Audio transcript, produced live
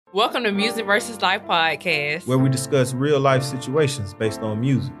Welcome to Music vs. Life podcast, where we discuss real life situations based on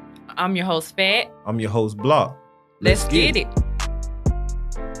music. I'm your host, Fat. I'm your host, Block. Let's get it.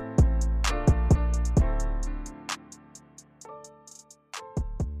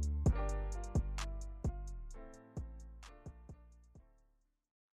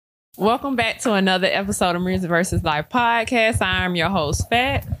 Welcome back to another episode of Music vs. Life podcast. I'm your host,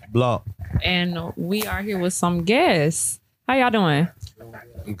 Fat. Block. And we are here with some guests. How y'all doing?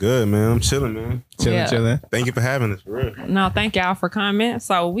 I'm good, man. I'm chilling, man. Chilling. Thank you for having us, for real. No, thank y'all for coming.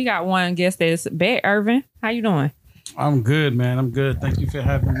 So we got one guest that's Bet Irvin. How you doing? I'm good, man. I'm good. Thank you for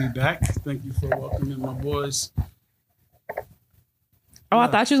having me back. Thank you for welcoming my boys. Oh, I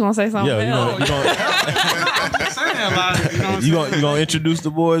thought you was gonna say something. Yeah, you gonna introduce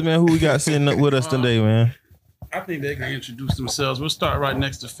the boys, man? Who we got sitting with us today, man? I think they can introduce themselves. We'll start right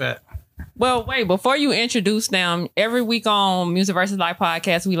next to Fat. Well, wait, before you introduce them, every week on Music vs. Life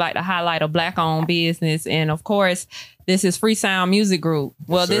podcast, we like to highlight a Black-owned business. And, of course, this is FreeSound Music Group.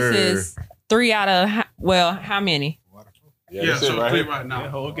 Well, this is 3 out of, how many? Yeah, so right now. The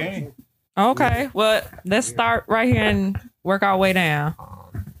whole game. Okay, well, let's start right here and work our way down.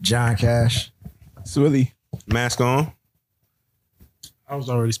 John Cash. Swilly. Mask on. I was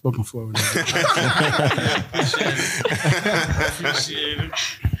already spoken for. Appreciate it.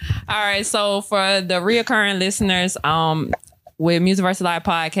 All right, so for the reoccurring listeners, with Music vs. Life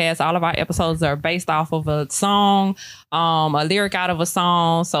podcast, all of our episodes are based off of a song, a lyric out of a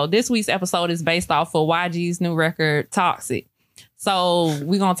song. So this week's episode is based off of YG's new record, Toxic. So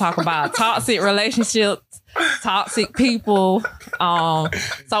we're going to talk about toxic relationships, toxic people.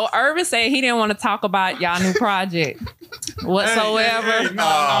 So Irvin said he didn't want to talk about y'all new project whatsoever. Hey,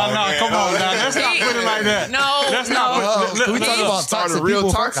 no, come on now. Let's not put it like that. No. We talking about toxic real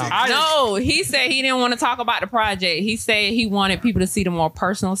toxic. No, he said he didn't want to talk about the project. He said he wanted people to see the more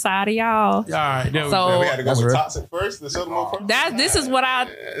personal side of y'all. All right, so we had to go with toxic first. This is what I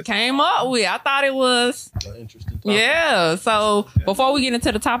came up with. I thought it was interesting. Yeah. So before we get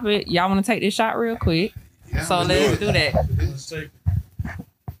into the topic, y'all want to take this shot real quick? Yeah, so let's do that. Let's take it.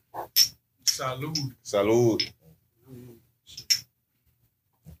 Salud. Salud.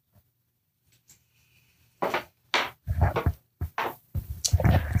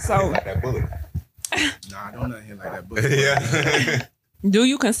 So, like that bullet. Nah, I don't know him like that. But Yeah. Do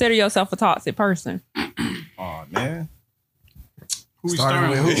you consider yourself a toxic person? Oh man. Who we starting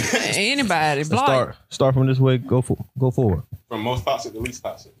with? Who? Anybody. Start from this way. Go forward. From most toxic to least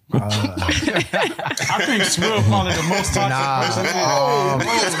toxic. I think Swill probably the most toxic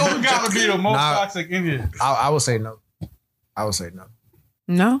person. Who gotta be the most toxic in here? I would say no.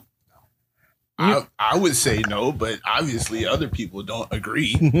 No? I would say no, but obviously other people don't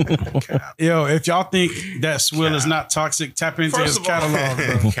agree. Yo, if y'all think that Swill is not toxic, tap into his catalog,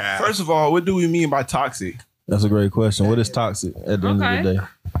 bro. First of all, what do we mean by toxic? That's a great question. What is toxic at the end of the day?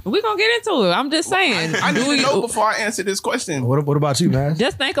 We're going to get into it. I'm just saying. I need to know before I answer this question. What about you, man?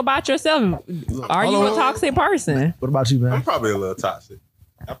 Just think about yourself. Are you a toxic person? What about you, man? I'm probably a little toxic.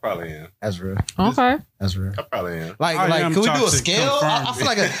 I probably am. That's real. Okay. That's real. I probably am. Like, can we do a scale? I feel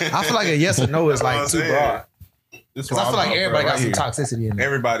like a yes or no is like too broad. Because I feel like everybody got some toxicity in there.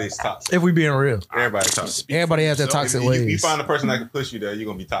 Everybody's toxic. If we being real. Everybody's toxic. Everybody has their toxic ways. If you find a person that can push you there, you're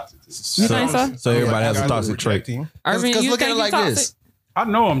going to be toxic. You think so? So everybody has a toxic trait. Because look at it like this. I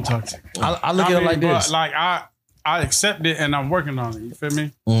know I'm toxic. I look at it like this. Like I accept it and I'm working on it. You feel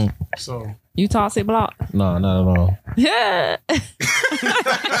me? Mm. So you toxic, Block? No, not at all. Yeah.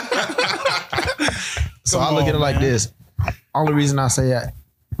 So I look at it like this. Only reason I say that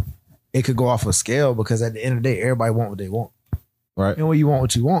it could go off a scale because at the end of the day, everybody want what they want. Right. And when you want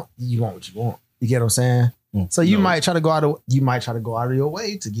what you want, you want what you want. You get what I'm saying? So you might try to go out of your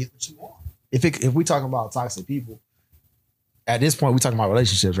way to get what you want. If we talking about toxic people, at this point we talking about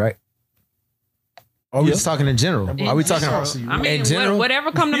relationships, right? Or are we just talking in general? Are we talking about in general?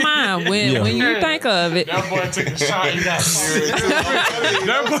 Whatever come to mind when you think of it. That boy took a shot. You got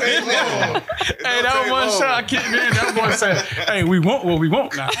that one shot kicked in. That boy said, "Hey, we want what we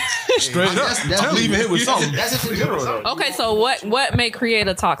want now." Straight up. That's leaving him with something. That's just in general, though. Okay, so what may create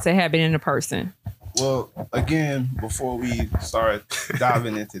a toxic habit in a person? Well, again, before we start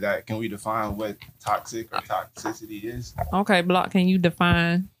diving into that, can we define what toxic or toxicity is? Okay, Block, can you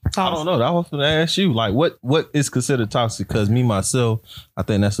define toxic? I don't know. I was going to ask you, like, what is considered toxic? Because me, myself, I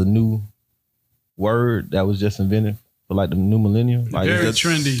think that's a new word that was just invented for, like, the new millennium. Like, very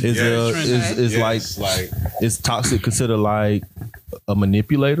trendy. Is toxic considered, like, a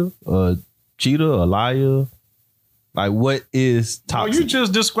manipulator, a cheater, a liar? Like, what is toxic? Oh, you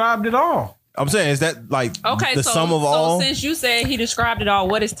just described it all. I'm saying, is that like Okay, the so, sum of all? So since you said he described it all,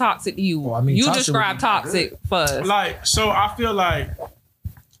 what is toxic to you? Well, I mean, you toxic describe would be toxic for us. Like, so I feel like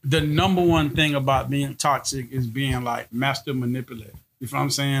the number one thing about being toxic is being like master manipulative. You know what I'm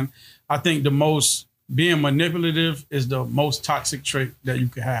saying? I think being manipulative is the most toxic trait that you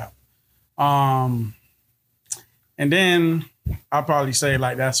could have. And then I'll probably say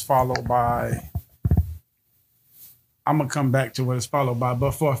like that's followed by, I'm gonna come back to what it's followed by,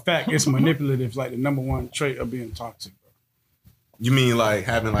 but for a fact, it's manipulative, like the number one trait of being toxic. You mean like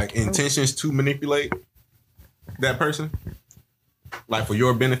having like intentions to manipulate that person? Like for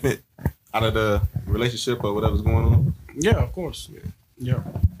your benefit out of the relationship or whatever's going on? Yeah, of course. Yeah.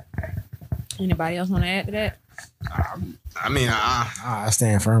 Anybody else want to add to that? I mean, I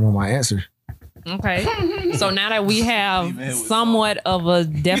stand firm on my answer. Okay. So now that we have somewhat of a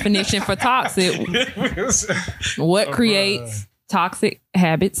definition for toxic, what creates toxic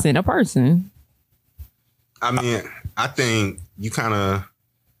habits in a person? I mean, I think you kind of.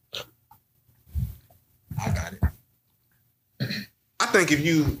 I got it. I think if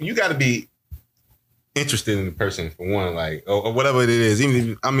you got to be interested in the person for one, like or whatever it is.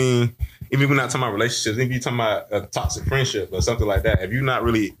 Even if we're not talking about relationships, even if you're talking about a toxic friendship or something like that, if you're not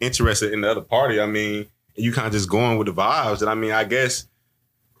really interested in the other party, I mean, and you kind of just going with the vibes, then I mean, I guess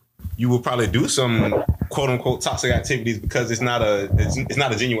you will probably do some quote unquote toxic activities because it's not a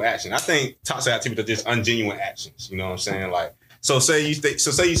genuine action. I think toxic activities are just ungenuine actions. You know what I'm saying? Like, say you say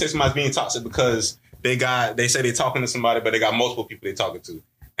somebody's being toxic because they say they're talking to somebody, but they got multiple people they're talking to.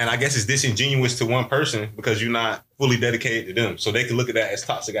 And I guess it's disingenuous to one person because you're not fully dedicated to them. So they can look at that as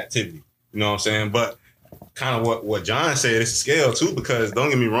toxic activity. You know what I'm saying? But kind of what John said, it's a scale too, because don't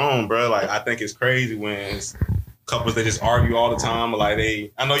get me wrong, bro. Like, I think it's crazy when it's couples that just argue all the time. Like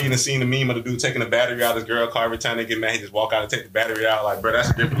I know you done seen the meme of the dude taking the battery out of his girl car every time they get mad, he just walk out and take the battery out. Like, bro, that's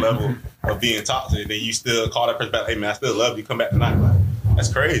a different level of being toxic. And then you still call that person back, hey man, I still love you, come back tonight. Like,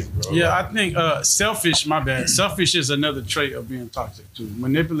 that's crazy, bro. Yeah, I think selfish, my bad. Selfish is another trait of being toxic too.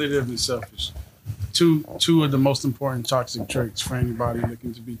 Manipulative and selfish. Two of the most important toxic traits for anybody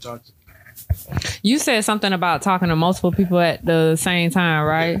looking to be toxic. You said something about talking to multiple people at the same time,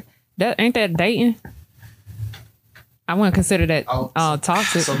 right? Ain't that dating? I wouldn't consider that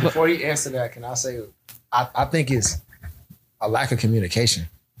toxic. So before you answer that, can I say, I think it's a lack of communication.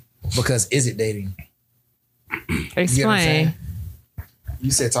 Because is it dating? Explain.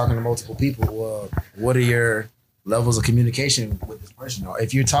 You said talking to multiple people. Well, what are your levels of communication with this person? Or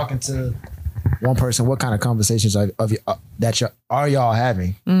if you're talking to one person, what kind of conversations are y'all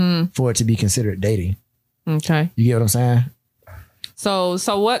having for it to be considered dating? Okay, you get what I'm saying? So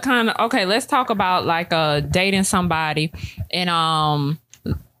what kind of? Okay, let's talk about like dating somebody and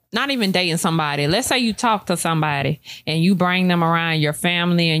not even dating somebody. Let's say you talk to somebody and you bring them around your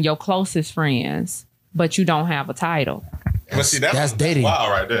family and your closest friends, but you don't have a title. But see, that's dating. Wow,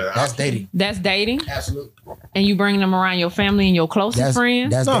 right there. That's dating. That's dating? Absolutely. And you bring them around your family and your closest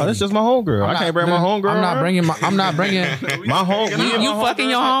friends? That's just my homegirl. I can't bring my homegirl. I'm not bringing my home. You fucking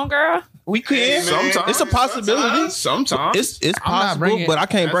your homegirl? We can. Sometimes. It's a possibility. Sometimes. It's possible, but I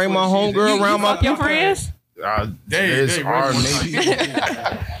can't bring my homegirl around my your friends? There's are maybe.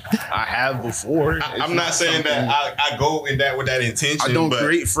 I have before. I'm not saying that I go in that with that intention. I don't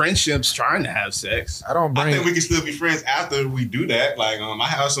create friendships trying to have sex. I think we can still be friends after we do that. Like, I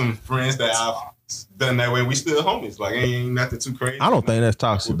have some friends that I've done that way. We still homies. Like, ain't nothing too crazy. I don't think that's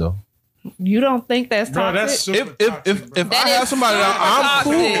toxic though. You don't think that's toxic? Bro, that's super toxic, if I have somebody that I'm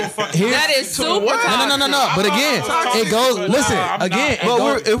cool, that is super toxic. No. But again, it goes. Listen, again.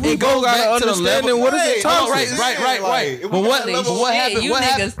 But if we go back to the level, what is it toxic? Right. But what happened? You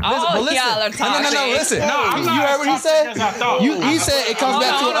niggas, all y'all are toxic. No. Listen. I'm not You heard what he said? He said it comes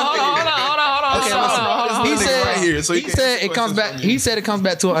back to. Hold on. He said it comes back. He said it comes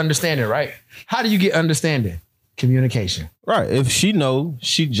back to an understanding, right? How do you get understanding? Communication. Right. If she knows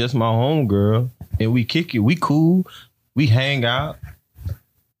she just my homegirl and we kick it, we cool, we hang out,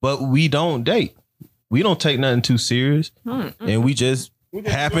 but we don't date. We don't take nothing too serious. And we just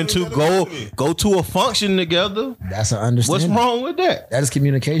happen to go to a function together. That's an understanding. What's wrong with that? That is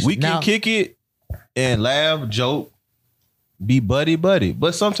communication. We can kick it and laugh, joke, be buddy.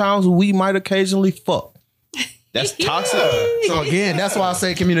 But sometimes we might occasionally fuck. That's toxic. So again, that's why I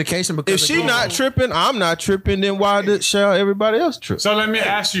say communication. Because if she not tripping, I'm not tripping, then why shall everybody else trip? So let me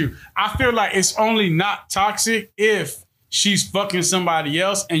ask you. I feel like it's only not toxic if she's fucking somebody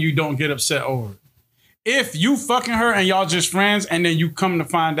else and you don't get upset over it. If you fucking her and y'all just friends and then you come to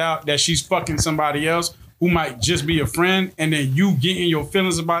find out that she's fucking somebody else who might just be a friend, and then you getting your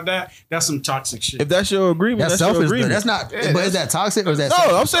feelings about that, that's some toxic shit. If that's your agreement, That's that's your selfish. agreement. That's not. But is that toxic or is that? No,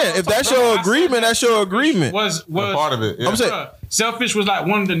 selfish? I'm saying if that's your agreement, that's your agreement. Was part of it. Yeah. I'm saying. Selfish was like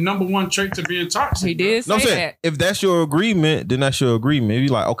one of the number one traits of being toxic. He did say No, I'm saying that. if that's your agreement, then that's your agreement. If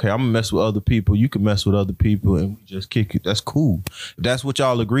you're like, okay, I'm gonna mess with other people, you can mess with other people, and we just kick it. That's cool. If that's what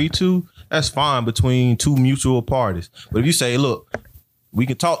y'all agree to, that's fine between two mutual parties. But if you say, look, we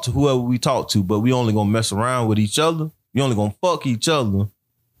can talk to whoever we talk to, but we only gonna mess around with each other, we only gonna fuck each other,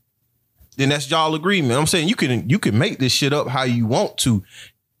 then that's y'all agreement. I'm saying you can make this shit up how you want to,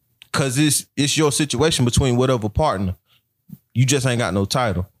 cause it's your situation between whatever partner. You just ain't got no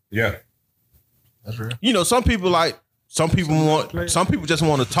title. Yeah. That's real. You know, some people just want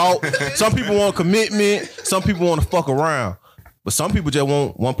to talk. Some people want commitment. Some people want to fuck around. But some people just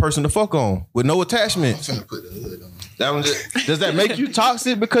want one person to fuck on with no attachment. I'm finna put the hood on. That one does that make you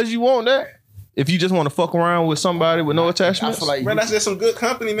toxic because you want that? If you just want to fuck around with somebody with no attachment? I feel like Man, that's just some good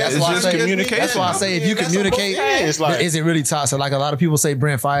company, man. That's It's why I just say communication. That's why I say if you That's on both communicate, ends, like, is it really toxic? Like a lot of people say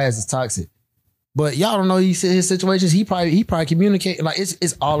Brent Fayez is toxic. But y'all don't know his situations. He probably communicate. Like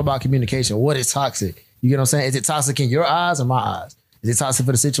it's all about communication. What is toxic? You get what I'm saying? Is it toxic in your eyes or my eyes? Is it toxic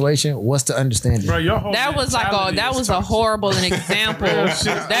for the situation? What's the understanding? Bro, your whole That was like mentality is a toxic. horrible example. Your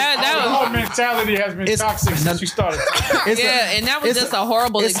that whole was mentality has been It's- toxic since you started. It's yeah, and that was it's just a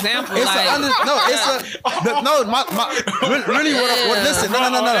horrible example. It's like, really listen,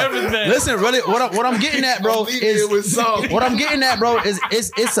 no. Everything. Listen, really what I'm getting at, bro, is what I'm getting at, bro, is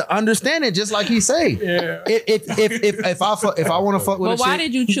it's an understanding, just like he say. Yeah. If I want to fuck with but a why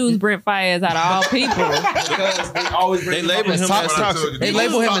chick, did you choose Brent Fayez out of all people? because they always They label him as toxic. They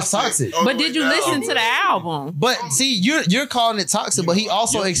label him as toxic. But did you listen to the album? But see, you're calling it toxic, but he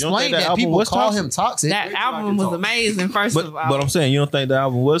also you don't explained think that that album people was call toxic? him toxic. That album was amazing. First of all, But I'm saying you don't think the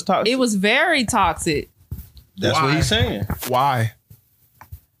album was toxic? it was very toxic. That's what he's saying. Why?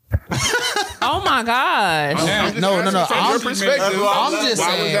 Oh my gosh! No. From your I'm perspective, I'm just why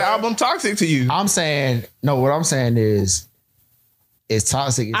was saying. that album toxic to you? I'm saying no. What I'm saying is, it's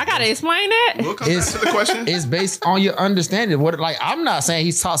toxic. I gotta explain that. We'll come back It's- to the question. It's based on your understanding. What like I'm not saying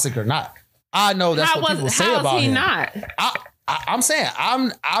he's toxic or not. I know that's what people say how about is he him. not? I'm saying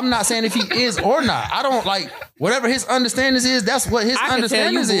I'm not saying if he is or not. I don't like whatever his understanding is. That's what his I can tell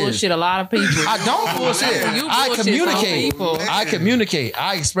understanding you is. bullshit a lot of people. I don't bullshit. You I bullshit communicate. some people. I communicate.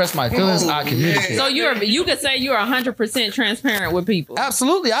 I express my feelings. I communicate. So you could say you're 100% transparent with people.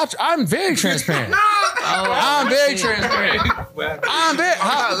 Absolutely, I'm very transparent. I'm very transparent. I'm very.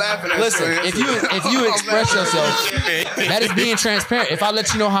 not laughing at Listen, you. if you express yourself, that is being transparent. If I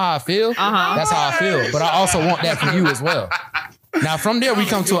let you know how I feel, that's how I feel. But I also want that from you as well. Now from there we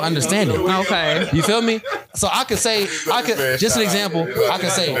come to an understanding. Okay. You feel me? So I could just an example. I could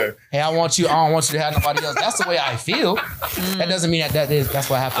say, hey, I don't want you to have nobody else. That's the way I feel. That doesn't mean that's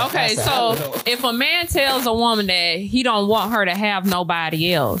what happens. Okay, so if a man tells a woman that he don't want her to have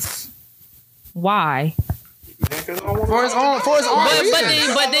nobody else, why? for his own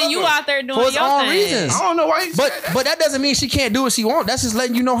reasons. But then you out there doing For his your own thing. reasons. I don't know why. But that doesn't mean she can't do what she wants. That's just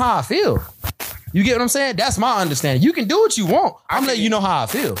letting you know how I feel. You get what I'm saying? That's my understanding. You can do what you want. I'm letting you know how I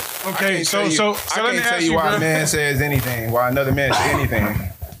feel. Okay, so I let can't me tell ask you why bro. a man says anything, why another man says anything.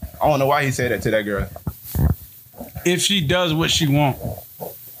 I don't know why he said that to that girl. If she does what she want,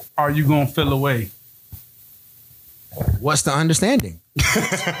 are you gonna feel away? What's the understanding?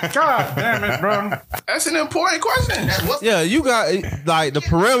 God damn it, bro. That's an important question. Yeah, you got like the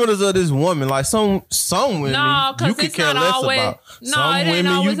parameters of this woman. Like some women, No, you because could it's care not less always. about. No, Some it ain't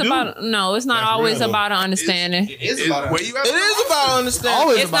women always you do. about. No, it's not always about an understanding. Where you at? It is about understanding.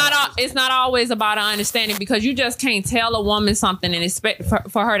 Always It's not. It's not always about an understanding because you just can't tell a woman something and expect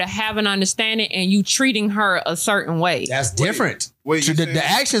for her to have an understanding and you treating her a certain way. That's different. Wait, you the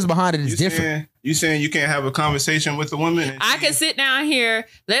actions behind it is different. You saying you can't have a conversation with a woman? And I can sit down here.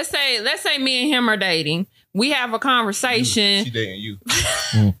 Let's say me and him are dating. We have a conversation. She dating you.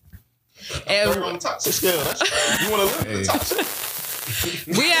 and On the toxic scale. You want to live in the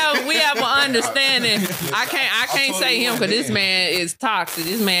toxic. we have an understanding. I can't say him because this man is toxic.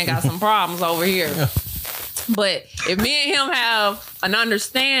 This man got some problems over here. But if me and him have an you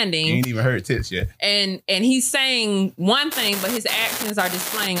understanding, ain't even heard tits yet. and he's saying one thing, but his actions are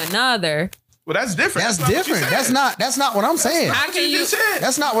displaying another. Well, that's different. That's not what you different. said. That's not what I'm saying. How can You you? just said.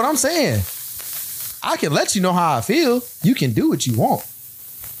 That's not what I'm saying. I can let you know how I feel. You can do what you want.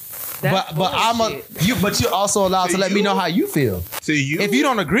 That's bullshit. But you're also allowed to let me know how you feel. To you, If you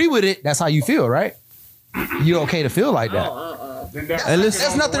don't agree with it, that's how you feel, right? You're okay to feel like that. And listen,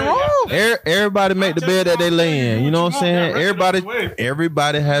 There's nothing wrong. everybody make the bed that they lay in. You know what I'm saying?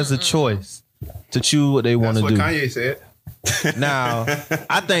 Everybody has a choice. to choose what they want That's to what do. Kanye said. Now,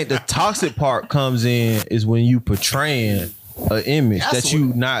 I think the toxic part comes in is when you portraying an image That's that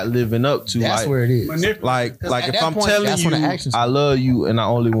you not living up to. That's like, where it is. like at if that I'm point, telling that's when the you actions I love you and I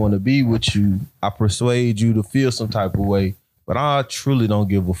only want to be with you, I persuade you to feel some type of way, but I truly don't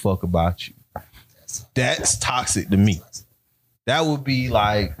give a fuck about you. That's toxic to me. That would be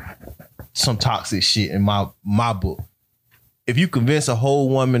like some toxic shit in my book. If you convince a whole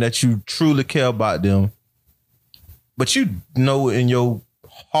woman that you truly care about them, but you know in your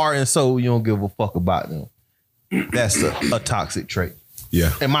heart and soul you don't give a fuck about them, that's a toxic trait.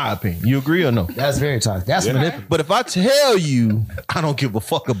 Yeah. In my opinion. You agree or no? That's very toxic. That's manipulative. But if I tell you I don't give a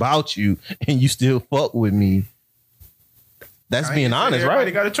fuck about you and you still fuck with me, that's being honest,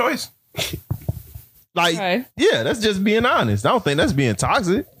 Everybody right? got a choice. Like, Okay. yeah, that's just being honest. I don't think that's being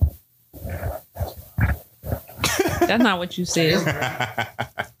toxic. That's not what you said.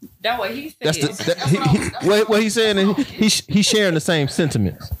 That's what he said. What he's saying is he's sharing the same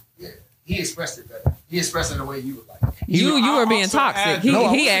sentiments. He expressed it better. He expressed it the way you would like. you were being also toxic. add- He, No, I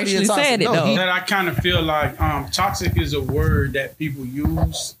wasn't he being actually toxic. said it No, though. That I kind of feel like toxic is a word that people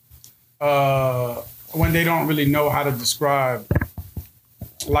use when they don't really know how to describe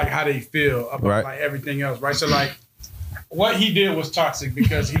like how they feel about Right. like everything else, right? So like what he did was toxic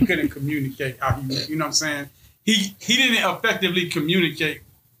because he couldn't communicate how he, you know what I'm saying? He didn't effectively communicate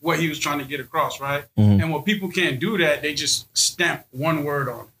what he was trying to get across, right? Mhm. And when people can't do that, they just stamp one word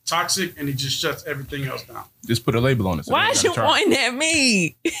on it. Toxic, and it just shuts everything else down. Just put a label on it. so Why they is you gotta try. pointing at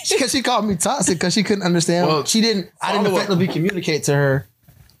me? Because she called me toxic because she couldn't understand. Well, I didn't follow up. effectively communicate to her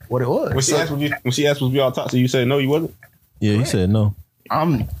what it was. When she asked was we all toxic, you said no, you wasn't. Yeah, he said no.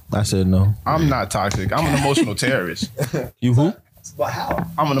 I said no. I'm not toxic. I'm an emotional terrorist. You who? But how?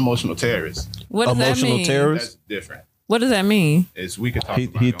 I'm an emotional terrorist. What does that Emotional mean? terrorist? That's different. What does that mean? It's we could talk. He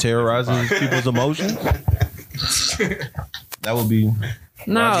about it on terrorizes people's emotions. That would be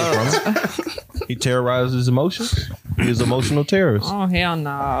No. he terrorizes emotions. He's emotional terrorist. Oh hell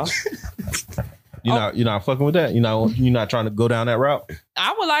no. You're not fucking with that. You're not trying to go down that route.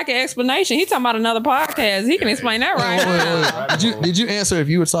 I would like an explanation. He talking about another podcast. He can explain that right now. Did you answer if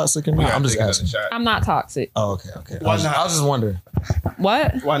you were toxic or not? I'm just Take another asking. shot. I'm not toxic. Oh, okay. Why not? I was just wondering.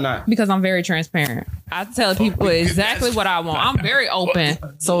 What? Why not? Because I'm very transparent. I tell people exactly what I want. I'm very open.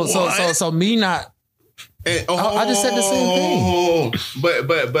 So me not. I just said the same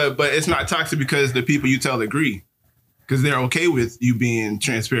thing. But it's not toxic because the people you tell agree. Because they're okay with you being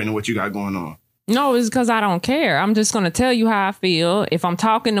transparent in what you got going on. No, it's because I don't care. I'm just going to tell you how I feel. If I'm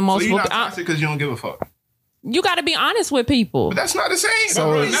talking to So multiple you're not toxic because you don't give a fuck. you got to be honest with people. But that's not the same.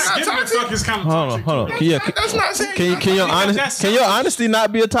 So It's Not not giving a toxic. fuck is kind of Hold on, toxic. hold on. too. Yeah, That's not saying. can your honesty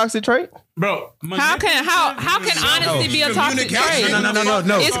not be a toxic trait? Bro, How can honesty be a toxic trait?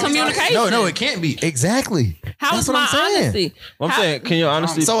 No. It's communication. No, it can't be. Exactly. How That's is what my I'm saying. honesty? I'm How- saying, can your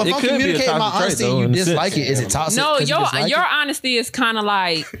honesty? So if it I'm could be a communicating my toxic honesty trait, and though, you in a dislike sense. it, is it toxic? No, 'cause you dislike your it? honesty is kind of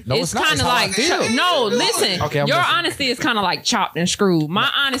like No, it's it's not. kind It's of how I like feel. no. Listen, Okay, I'm your listening. honesty is kind of like chopped and screwed. My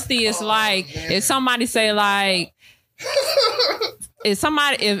honesty is like if somebody say like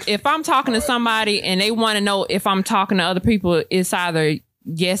if I'm talking to somebody and they want to know if I'm talking to other people, it's either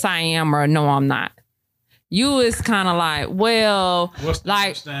yes I am or no I'm not. You is kind of like well What's the like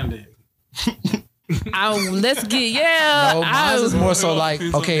understanding? let's get yeah. No, mine is more so like,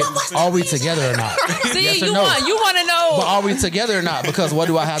 okay, are we together or not? See, Yes or you no? want to know. But are we together or not? Because what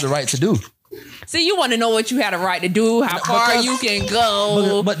do I have the right to do? See, you want to know what you had a right to do, how far Because- you can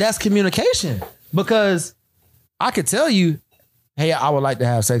go. But that's communication. Because I could tell you, hey, I would like to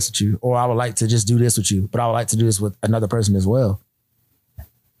have sex with you, or I would like to just do this with you, but I would like to do this with another person as well.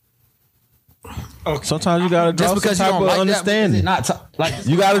 Okay. Sometimes you gotta draw Just some because you type don't of like understanding. that, is it not like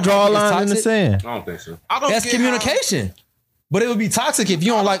You gotta draw a It's line in the toxic? sand. I don't think so. I don't That's get communication. But it would be toxic if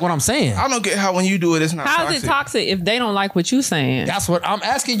you don't like what I'm saying. I don't get how when you do it, it's not How toxic. is it toxic if they don't like what you saying? That's what I'm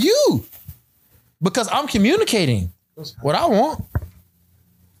asking you. Because I'm communicating what I want.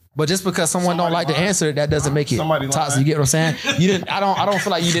 But just because someone don't like the answer, that doesn't make it Somebody toxic. lying. You get what I'm saying? You didn't. I don't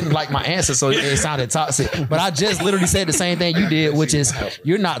feel like you didn't like my answer, so it sounded toxic. But I just literally said the same thing you did, which is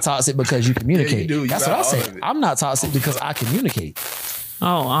you're not toxic because you communicate. Yeah, you do. You That's got what I all said. of it. I'm not toxic because I communicate. Oh,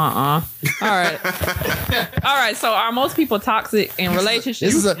 All right. All right. So are most people toxic in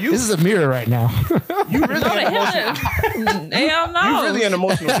relationships? This is a mirror right now. You really, No, an hell, emotional, hell no. you really an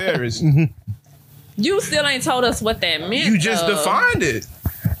emotional terrorist. You still ain't told us what that meant. You just though. defined it.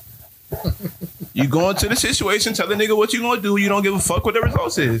 You go into the situation, tell the nigga what you gonna do. You don't give a fuck what the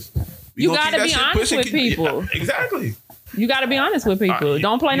results is. We You gonna gotta keep that be shit honest pushing, with keep- people. Yeah, exactly. You got to be honest with people.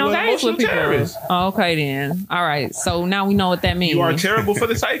 Don't play no you an games with emotional people. terrorist. Oh, okay, then. All right. So now we know what that means. You are terrible for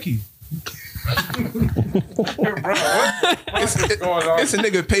the psyche. It's a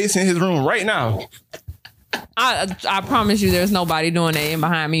nigga pacing his room right now. I promise you, there's nobody doing that in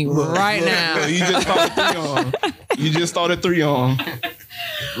behind me right now. You just started 3 on. You just started 3 on.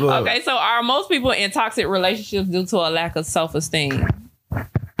 Look. Okay, so are most people in toxic relationships due to a lack of self-esteem?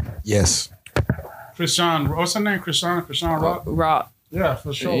 Yes. Krishan, what's her name? Krishan Rock? Rock. Yeah,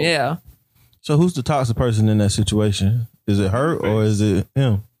 for sure. Yeah. So who's the toxic person in that situation? Is it her or is it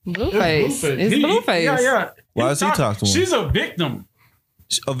him? Blueface. It's Blueface. Yeah. Why is he toxic? She's a victim.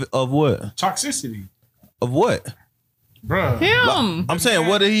 Of what? Toxicity. Of what? Bruh. Him. I'm saying,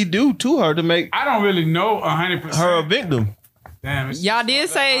 what did he do to her to make I don't really know 100%. her a victim? Damn, Y'all did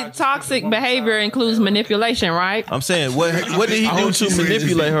say toxic behavior includes manipulation, right? I'm saying, what did he do to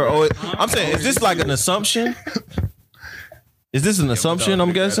manipulate her? Or I'm saying, is this like an assumption? Is this an assumption?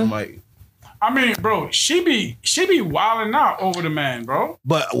 I'm guessing. I mean, bro, she be wilding out over the man, bro.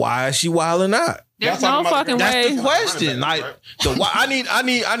 But why is she wilding out? There's no fucking That's way. the question. Like,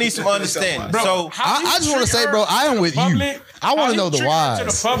 I need some understanding. Bro, So I just want to say, bro, I am with you. I want to know the whys. To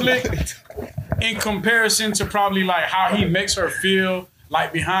the public, in comparison to probably like how he makes her feel,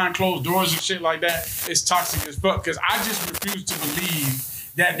 like behind closed doors and shit like that, it's toxic as fuck. Because I just refuse to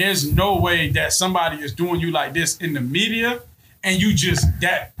believe that there's no way that somebody is doing you like this in the media and you just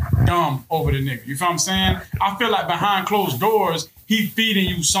that dumb over the nigga. You feel what I'm saying? I feel like behind closed doors, he feeding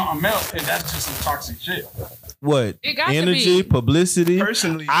you something else, and that's just some toxic shit. What? It got to Energy, be. publicity.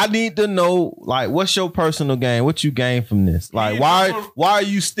 Personally, I need to know, like, what's your personal gain? What you gain from this? Like, why are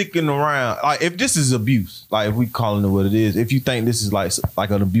you sticking around? Like, if this is abuse, like if we calling it what it is, if you think this is like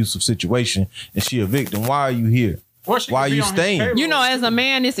an abusive situation and she a victim, why are you here? Why are you staying? You know, as a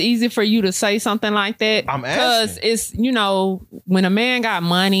man, it's easy for you to say something like that. I'm because asking. it's, you know, when a man got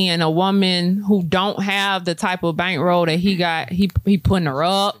money and a woman who don't have the type of bankroll that he got, he putting her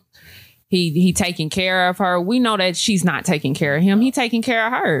up. He taking care of her. We know that she's not taking care of him. He taking care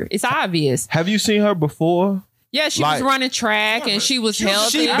of her. It's obvious. Have you seen her before? Yeah, she was running track and she was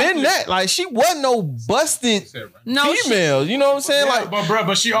healthy. She been that. Like, she wasn't no busted female. You know what I'm saying? Yeah, like,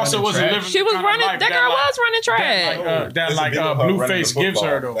 but she also wasn't living. She was running. That girl was running track. That Blueface gives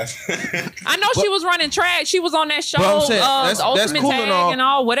her though. I know she was running track. She was on that show, But I'm saying, that's Ultimate cool Tag and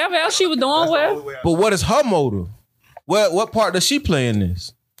all. whatever else she was doing with. but what is her motive? What part does she play in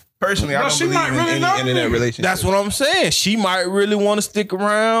this? personally, I don't she believe might in really any love internet me. relationship. That's what I'm saying. She might really want to stick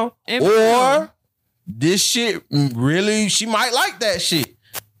around, And- or this shit really, she might like that shit.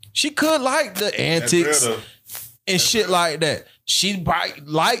 She could like the antics and shit like that. She might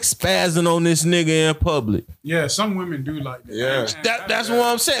like spazzing on this nigga in public. Yeah, some women do like that. Yeah. That's what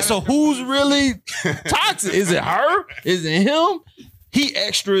I'm saying. So who's really toxic? Is it her? Is it him? He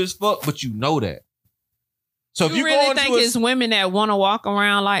extra as fuck, but you know that. So if You you really go think into it's women that want to walk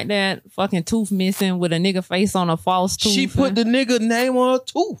around like that, fucking tooth missing with a nigga face on a false tooth? she put the nigga name on her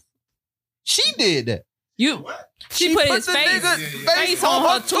tooth. She did that. She put his the face nigga face on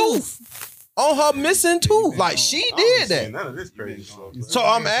her tooth. On her missing tooth. Like, she did that. None of this crazy stuff. So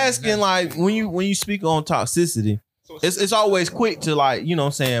I'm asking, like, when you speak on toxicity, it's always quick to, like, you know what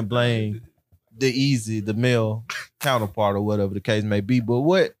I'm saying, blame the male counterpart or whatever the case may be. But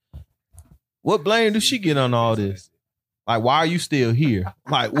what blame does she get on all this? Like, why are you still here?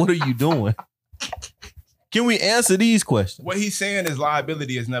 Like, what are you doing? Can we answer these questions? What he's saying is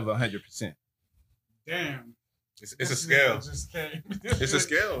liability is never 100%. Damn. It's a scale. It's a scale. It's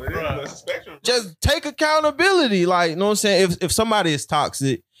a spectrum. Just take accountability. Like, you know what I'm saying? If somebody is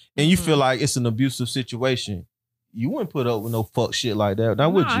toxic and you feel like it's an abusive situation, you wouldn't put up with no fuck shit like that. Now,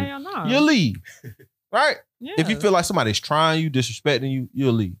 would you? Hell no. You'll leave. Right? Yeah, If you feel like somebody's trying you, disrespecting you,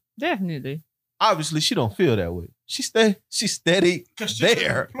 you'll leave. definitely. Obviously, she don't feel that way. She's steady Because she's an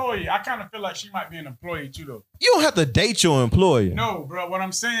there. employee. I kind of feel like she might be an employee too, though. You don't have to date your employer. No, bro. What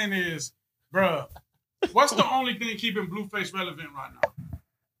I'm saying is, bro, what's the only thing keeping Blueface relevant right now?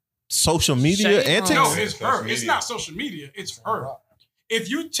 Social media Shade antics. No, room. it's her. It's not social media. It's her. If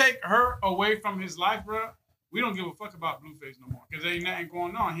you take her away from his life, bro, we don't give a fuck about Blueface no more because there ain't nothing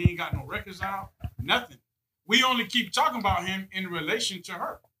going on. He ain't got no records out, nothing. We only keep talking about him in relation to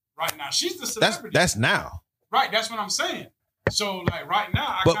her right now. She's the celebrity. That's now. Right, that's what I'm saying. So, like, right now,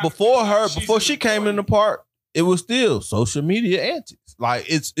 I But kinda before feel like her, she's before an she came in employee. the park, it was still social media antics. Like,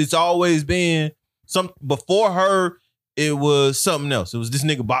 it's always been some. Before her, it was something else. It was this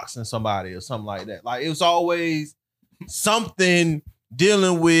nigga boxing somebody or something like that. Like, it was always something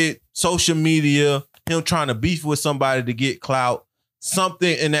dealing with social media, him trying to beef with somebody to get clout,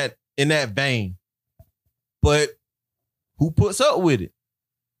 something in that vein. But who puts up with it?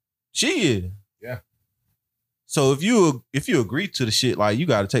 She is. Yeah. So if you agree to the shit, like you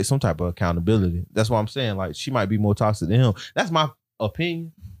got to take some type of accountability. That's what I'm saying. Like she might be more toxic than him. That's my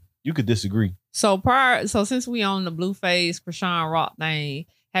opinion. You could disagree. So since we on the Blueface Krishan Rock thing,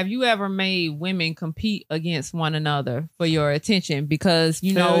 have you ever made women compete against one another for your attention? Because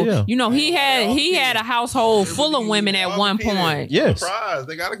he had a household full of women at one point. Yes, the prize.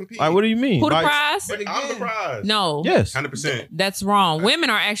 They gotta compete. Like, what do you mean? Who the Like, prize? I'm the prize. No. Yes. 100%. That's wrong. Women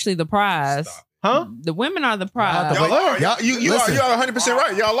are actually the prize. Stop. Huh? The women are the prize. Y'all are. Y'all- You are listen. 100%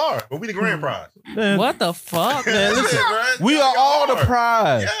 right. Y'all are. But we the grand prize. Man, What the fuck? Man, listen, Right? we Y'all are all the are.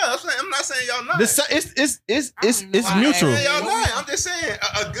 prize. Yeah, that's what I'm not saying y'all not. It's why I mutual. Yeah, y'all not. I'm just saying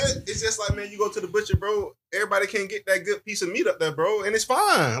a good. It's just like, man, you go to the butcher, bro. Everybody can't get that good piece of meat up there, bro, and it's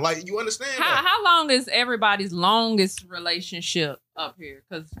fine. Like, you understand that? How long is everybody's longest relationship up here?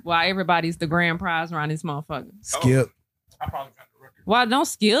 Because why everybody's the grand prize around this motherfucker? Skip. I probably got the record. Why don't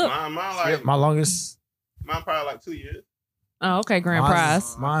skip? Mine Skip. My longest. mine probably like 2 years. Oh, okay, grand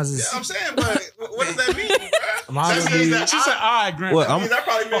prize. Mine's Yeah, is. I'm saying, but what does that mean, bro? Mine's That would means be. that She said, "All right, Grant." What, I mean, that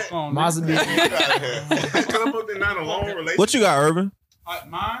probably meant. Fuck on. Mine's would be. Get out of here. Cause I'm putting not a long relationship. What you got, Urban?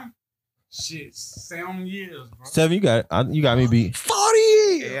 Mine? Shit, 7 years, bro. 7. You got it. You got me beat. 40.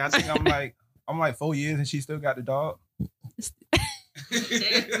 Yeah, I think I'm like 4 years and she still got the dog. You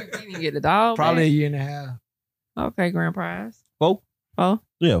didn't get the dog. Probably a back? year and a half. Okay, grand prize. 4. Oh,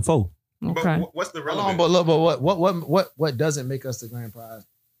 Yeah, 4. okay. But what's the Hold on, relevance? but what doesn't make us the grand prize?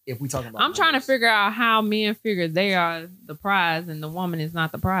 If we talking about, I'm trying to figure out how men figure they are the prize and the woman is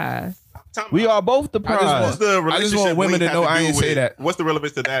not the prize. We are both the What's prize. the I just relationship want women we to have know I do ain't say with- that. What's the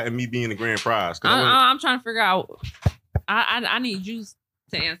relevance to that and me being the grand prize? 'Cause I wanna- I'm trying to figure out. I need you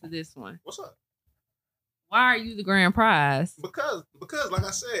to answer this one. what's up? Why are you the grand prize? Because like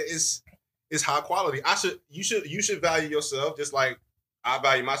I said, it's high quality. You should value yourself just like I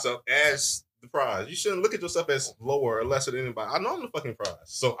value myself as the prize. You shouldn't look at yourself as lower or lesser than anybody. I know I'm the fucking prize.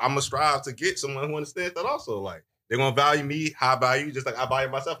 So I'm gonna strive to get someone who understands that also. Like, they're gonna value me high value, just like I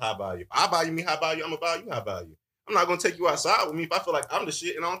value myself high value. If I value me high value, I'm gonna value you high value. I'm not gonna take you outside with me if I feel like I'm the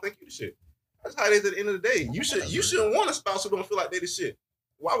shit and I don't think you the shit. That's how it is at the end of the day. You shouldn't want a spouse who don't feel like they the shit.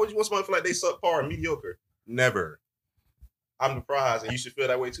 Why would you want someone to feel like they subpar or mediocre? Never. I'm the prize, and you should feel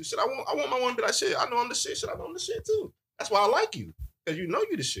that way too. Shit, I want my woman to be like, shit, I know I'm the shit. Shit, I know I'm the shit too. That's why I like you, because you know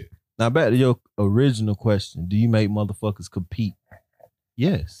you the shit. Now back to your original question. Do you make motherfuckers compete?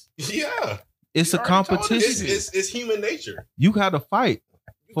 Yes. Yeah, It's a You already told us. competition. It's human nature. You got to fight.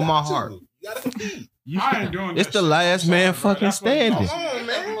 You For got my to. heart. You gotta compete. I ain't doing It's that the shit. last I'm man sorry, bro. fucking That's what it's standing. Come on,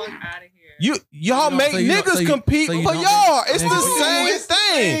 man. Out of here. Y'all So make you don't- niggas so you- compete so you for don't y'all. make It's niggas the compete. same It's the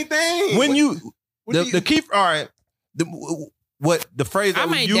same thing. thing. When you What do the key, all right. What the phrase I that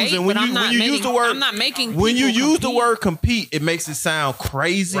we may using date, when but you I'm not when you making, use the word I'm not making. when you people use the compete. word compete, it makes it sound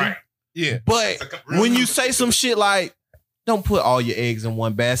crazy. Right. Yeah. But It's a real when you competition. say some shit like, "Don't put all your eggs in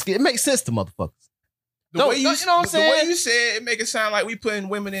one basket," it makes sense to motherfuckers. The Don't- way you know what I'm The saying? way you said it make it sound like we putting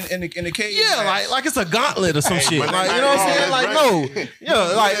women in the cage. Yeah, like it's a gauntlet or some Hey, shit. Monday Like, you night know what I'm saying? is Like, right. no.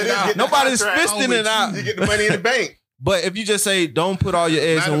 Yeah, like You get the nobody's contract fisting it out. You get the money in the bank. But if you just say, "Don't put all your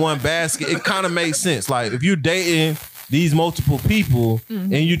eggs in one basket," it kind of makes sense. Like if you're dating these multiple people Mhm.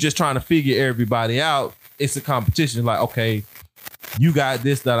 and you just trying to figure everybody out, it's a competition. Like, okay, you got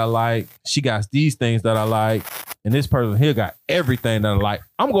this that I like, she got these things that I like, and this person here got everything that I like.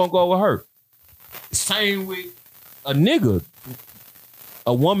 I'm gonna go with her. Same with a nigga.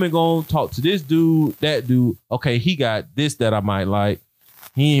 A woman gonna talk to this dude, that dude. Okay, he got this that I might like.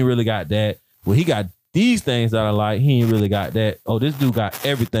 He ain't really got that. Well, he got these things that I like. He ain't really got that. Oh, this dude got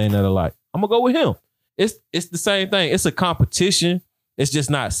everything that I like. I'm gonna go with him. It's the same thing. It's a competition. It's just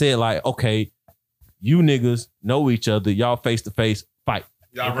not said like, okay, you niggas know each other. Y'all face to face fight.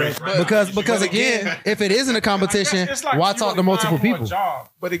 Y'all race, right? Because again, if it isn't a competition, It's like why you talk to applying multiple for a people? job.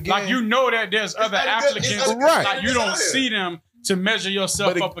 But again, Like you know that there's other not a good- applicants, it's not a good Right. like you It's don't out here. see them to measure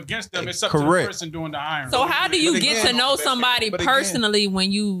yourself But up against them. It's up to correct. the person doing the hiring. So how do you But get again- to know somebody but again- personally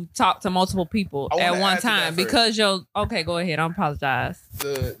when you talk to multiple people I wanna at one add to that time? first. Because you're okay. Go ahead. I apologize.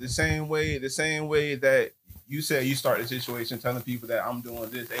 the same way that you said you start the situation telling people that I'm doing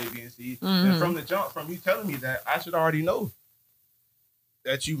this A, B, and C, and Mhm. from the jump, from you telling me that, I should already know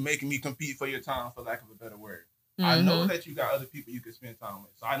that you making me compete for your time, for lack of a better word. I know Mhm. that you got other people you can spend time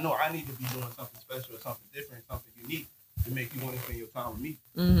with, so I know I need to be doing something special, or something different, something unique to make you want to spend your time with me.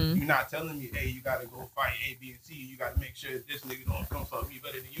 Mhm. You're not telling me, hey, you got to go fight A, B, and C. You got to make sure this nigga don't fuck me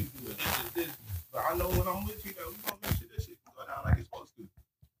better than you do. Or this. But I know when I'm with you, that we gonna make sure this shit go down like it's supposed to.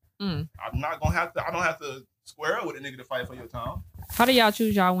 Mm. I'm not gonna have to. I don't have to square up with a nigga to fight for your time. How do y'all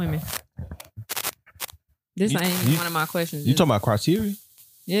choose y'all women? This You- ain't you- one of my questions. You talking about criteria?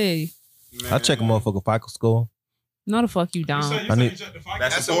 Yeah. I check a motherfucker FICO score. No, the fuck you You don't. say I need- check the fight.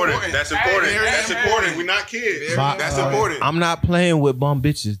 That's important. That's important. That's important. We're not kids. My- That's important. I'm not playing with bum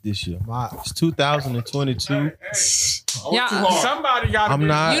bitches this year. My, It's 2022. Hey, Yeah, somebody got. I'm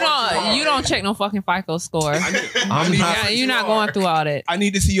not- you don't check no fucking FICO score. I'm not. You're not going through all that. I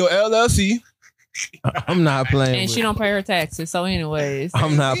need to see your LLC. I'm not playing. And with, she don't pay her taxes. So, anyways,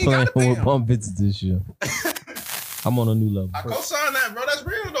 I'm not You ain't playing gotta with pay bum bitches this year. I'm on a new level. I co-sign that, bro. That's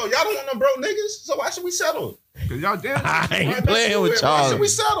real though. Y'all don't want no broke niggas, so why should we settle? Cause y'all damn. I ain't Right, playing that's with it. Why y'all. should we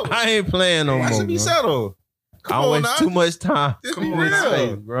settle? I ain't playing no Why more. should we Bro. settle? I Come on waste now. too much time. Just Come be on, real.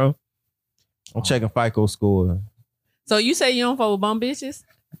 face, bro. I'm checking FICO score. so you say you don't fuck with bum bitches?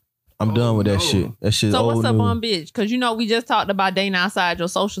 I'm done with that no. shit. That shit So old what's a news. bum bitch? Because you know we just talked about dating outside your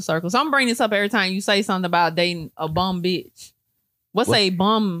social circle. So I'm bringing this up every time you say something about dating a bum bitch. What's What? a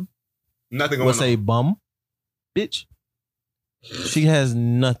bum? Nothing going What's on. a bum bitch? She has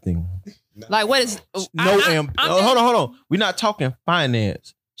nothing. Like what is? No, I'm hold on. We're not talking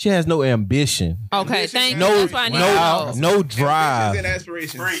finance. She has no ambition. Okay, thank you. No, That's what I need to know. no drive. And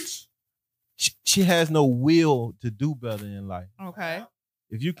aspirations. Preach. She has no will to do better in life. Okay.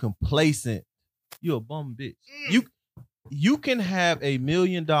 If you complacent, you a bum bitch. You can have $1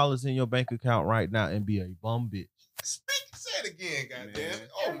 million in your bank account right now and be a bum bitch. Speak. Say it again, goddamn. Man.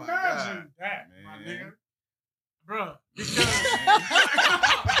 Oh my god. Imagine that, my Man. nigga. Bruh. Because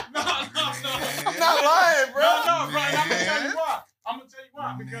no. I'm not lying, bro. No, bro. And I'm gonna Man. tell you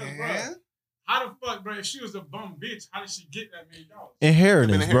why. Because, bro, Man. how the fuck, bro? If she was a bum bitch, how did she get that $1 million?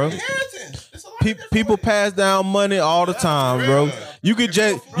 Inheritance, bro. Inheritance. It's a lot of different People ways. pass down money all the time, bro. You could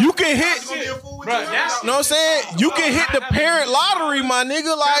just you can hit. It's gonna be a fool with Bro, you. that's- You know what I'm saying? You can hit the parent lottery, my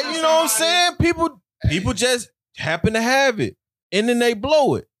nigga. Like, you know what I'm saying? People just happen to have it. And then they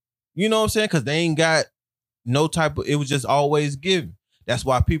blow it. You know what I'm saying? Because they ain't got no type of, it was just always given. That's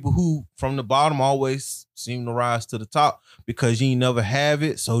why people who from the bottom always seem to rise to the top, because you ain't never have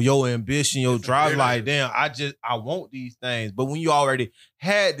it. So your ambition, your drive, like, damn, I want these things. But when you already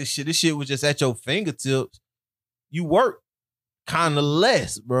had this shit was just at your fingertips, you work kind of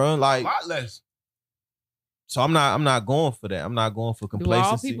less, bro. A Like, lot less. so I'm not going for that. I'm not going for Do all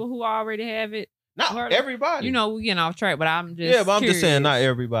complacency. people who already have it? Not everybody. You know, we getting off track, but I'm just yeah, but I'm just saying not curious.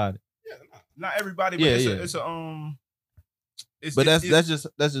 everybody. Not everybody, but Yeah, it's yeah. it's a it's, But it's,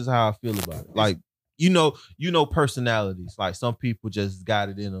 that's just how I feel about it. Like, you know personalities. Like, some people just got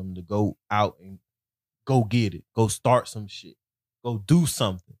it in them to go out and go get it, go start some shit, go do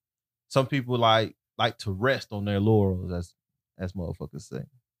something. Some people like to rest on their laurels, as motherfuckers say.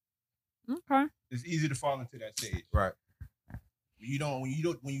 Okay. it's easy to fall into that stage. Right. When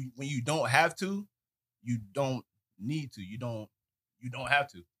you don't have to, you don't need to. You don't have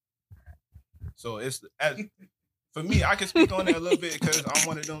to. So for me, I can speak on that a little bit because I'm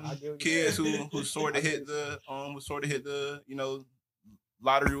one of them kids who sort of hit the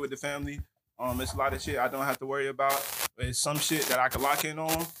lottery with the family. It's a lot of shit I don't have to worry about. But it's some shit that I can lock in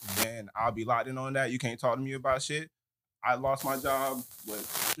on, and I'll be locked in on that. You can't talk to me about shit. I lost my job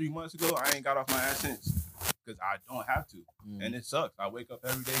 3 months ago. I ain't got off my ass since because I don't have to, and it sucks. I wake up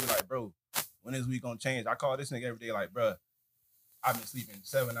every day be like, bro, when is we gonna change? I call this nigga every day like, bro, I've been sleeping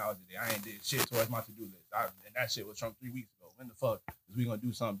 7 hours a day. I ain't did shit towards my to-do list. And that shit was from 3 weeks ago. When the fuck is we gonna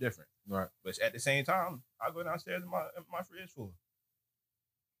do something different? Right. But at the same time, I go downstairs and my fridge full.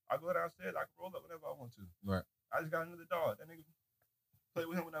 I go downstairs, I can roll up whenever I want to. Right. I just got another dog. That nigga play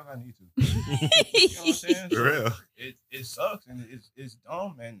with him whenever I need to. You know what I'm saying? For real. It sucks and it's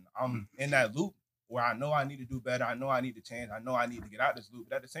dumb, and I'm in that loop where I know I need to do better. I know I need to change. I know I need to get out of this loop.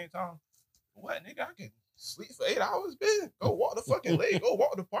 But at the same time, what, nigga, I can sleep for 8 hours, bitch. Go walk the fucking lake. Go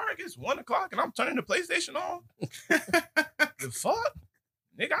walk the park. It's 1 o'clock and I'm turning the PlayStation on. The fuck?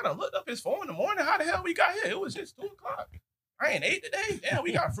 Nigga, I done looked up his phone in the morning. How the hell we got here? It was just 2 o'clock. I ain't ate today. Damn,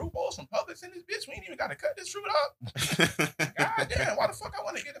 we got fruit bowls from Publix in this bitch. We ain't even got to cut this fruit up. God damn, why the fuck I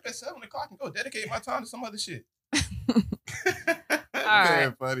want to get up at 7 o'clock and go dedicate my time to some other shit? All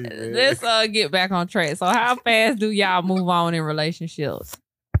right. Funny, man. Let's get back on track. So how fast do y'all move on in relationships?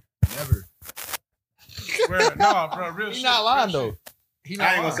 Never. Bro, real He's shit. not lying real though. shit. He I not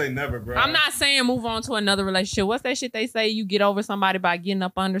ain't gonna lying. say never, bro. I'm not saying move on to another relationship. What's that shit they say? You get over somebody by getting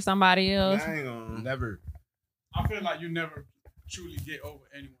up under somebody else? I ain't gonna. Never. I feel like you never truly get over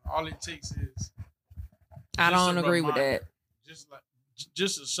anyone. All it takes is I just don't a agree with reminder. that.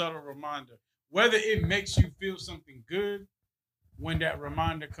 Just a subtle reminder. Whether it makes you feel something good when that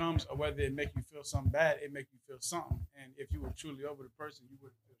reminder comes, or whether it make you feel something bad, it make you feel something. And if you were truly over the person, you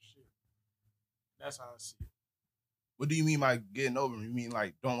wouldn't feel shit. That's how I see it. What do you mean by getting over him? You mean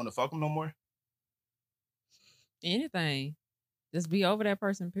like don't want to fuck him no more? Anything. Just be over that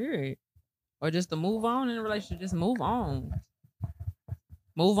person, period. Or just to move on in a relationship, just move on.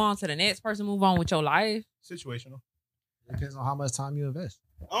 Move on to the next person, move on with your life. Situational. Depends on how much time you invest.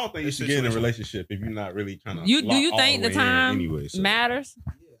 I don't think you It's should get in a situational. relationship if you're not really trying to. Do you lock think all the way in time anyway, so. matters?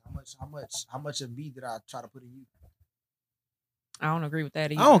 Yeah, how much of me did I try to put in you? I don't agree with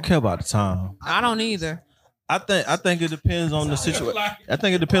that either. I don't care about the time. I don't either. I think it depends on the situation. I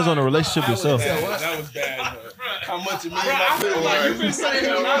think it depends on the relationship itself. That was bad. How much it mean?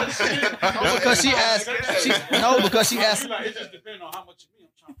 Because she asked. Because she asked. It just depends on how much of me I'm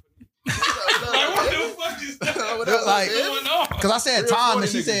trying to put in. What the fuck is that? Like, going on? because I said Real time, and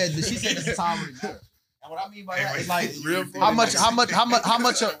 40 she said this is time really matter. And what I mean by that is like how much of my time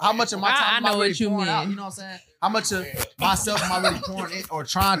I know am I really what you pouring out? mean. You know what I'm saying? How much of myself am I really pouring in or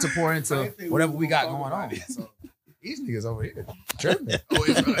trying to pour into whatever we got going on? So these niggas over here tripping.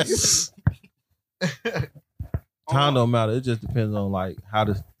 Time don't matter. It just depends on like how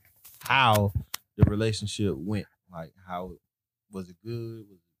the relationship went. Like how was it good?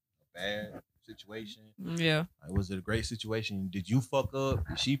 Was it a bad situation? Yeah. Like, was it a great situation? Did you fuck up?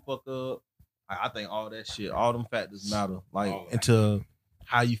 Did she fuck up? I think all that shit, all them factors matter. Like into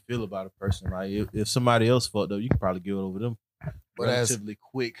how you feel about a person. Like if somebody else fucked up, you can probably give it over them relatively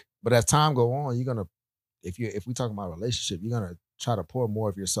quick. But as time go on, you're gonna if we talking about a relationship, you're gonna try to pour more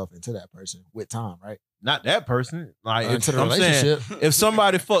of yourself into that person with time, right? Not that person. Like Into the I'm saying, relationship. if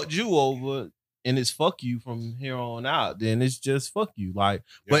somebody fucked you over and it's fuck you from here on out, then it's just fuck you. Like,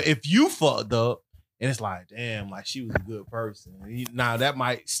 but if you fucked up and it's like, damn, like she was a good person. Now that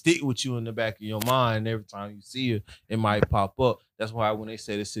might stick with you in the back of your mind. Every time you see her, it might pop up. That's why when they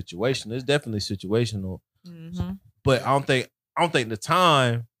say this situation, it's definitely situational. Mm-hmm. But I don't think the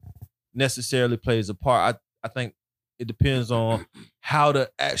time necessarily plays a part. I think it depends on how the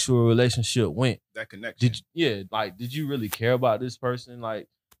actual relationship went. That connection. Did you really care about this person? Like,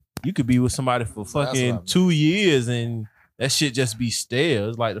 you could be with somebody for That's what I fucking mean. 2 years and that shit just be stale.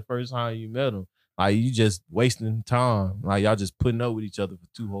 It's like the first time you met them. Like, you just wasting time. Like, y'all just putting up with each other for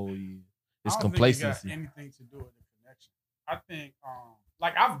 2 whole years. It's I don't complacency. think it got anything to do with the connection. I think,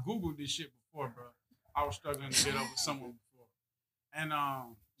 like I've Googled this shit before, bro. I was struggling to get over someone before. And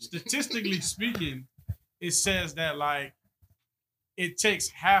statistically speaking, it says that like it takes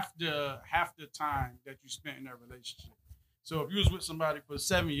half the time that you spent in that relationship. So if you was with somebody for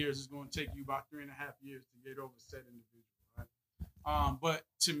 7 years, it's going to take you about 3.5 years to get over said individual, right? But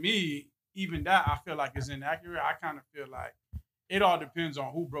to me, even that I feel like is inaccurate. I kind of feel like it all depends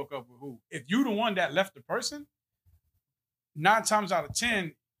on who broke up with who. If you the one that left the person, 9 times out of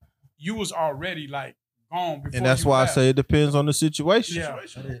 10, you was already like gone before. And that's you why left. I say it depends on the situation. Yeah.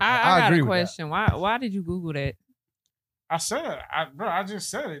 I got agree a with question. Why did you Google that? I said it. I just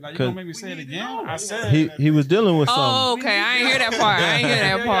said it. Like, you gonna make me say it again? I said He was dealing with something. Oh, okay. I ain't hear that part. I ain't hear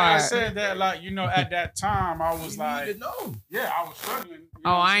that I part. said that, like, you know, at that time, I was like, yeah, I was struggling. You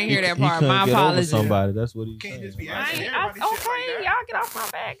know Oh, what I I'm ain't saying? hear that He part. couldn't My get over apologies. somebody. That's what he Can't said. just be I asking ain't, everybody shit like okay, that. y'all get off my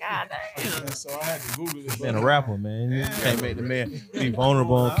back. God damn. So I had to Google it. Man, a rapper, man. You can't make the man be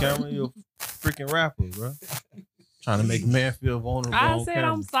vulnerable on camera. You're a freaking rapper, bro. Trying to make a man feel vulnerable I on said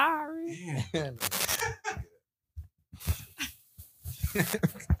camera. I'm sorry.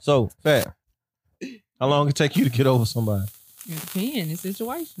 So, Fat, how long it take you to get over somebody? It depends. It's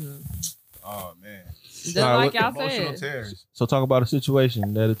situational. Oh man. Just All right, like y'all Emotional said. tears. So talk about a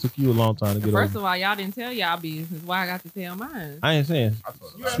situation that it took you a long time to get First over. of all, y'all didn't tell y'all business. Why I got to tell mine? I ain't saying I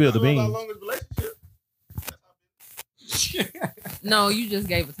told You her. Spill the had a beans. longest relationship. No, you just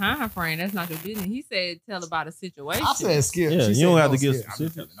gave a time frame. That's not your business. He said tell about a situation. I said skip. Yeah, She you said don't have no to get skip. I've been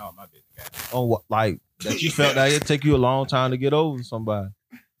specifics telling all my business. on what, like that you felt that it take you a long time to get over somebody.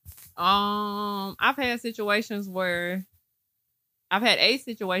 I've had situations where I've had a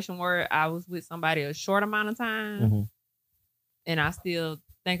situation where I was with somebody a short amount of time, Mhm. and I still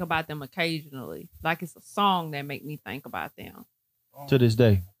think about them occasionally. Like it's a song that make me think about them. To this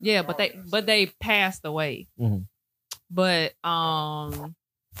day. Yeah, but they passed away. Mhm. But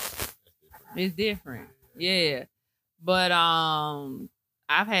it's different. Yeah. But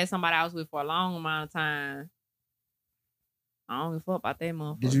I've had somebody I was with for a long amount of time. I don't give a fuck about that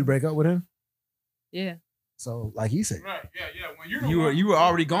motherfucker. Did you break up with him? Yeah. So, like he said, Right, yeah. When you were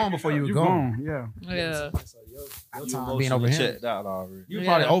already gone before you were gone. Yeah. Yeah. So your time being over him, checked out already. you were Yeah.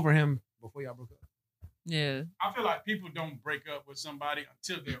 probably over him before y'all broke up. Yeah. I feel like people don't break up with somebody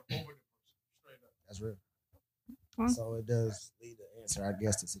until they're over the person. Straight up. That's real. Hmm. So it does lead to answer, I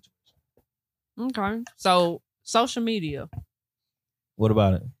guess, the situation. Okay. So social media. What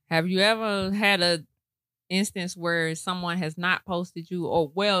about it? Have you ever had a instance where someone has not posted you, or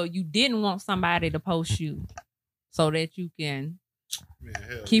well, you didn't want somebody to post you so that you can Man,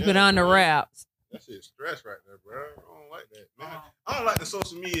 hell Keep it under bro. wraps. That shit's stress right there, bro. I don't like that, man. I don't like the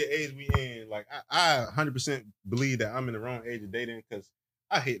social media age we in. Like, I 100% believe that I'm in the wrong age of dating because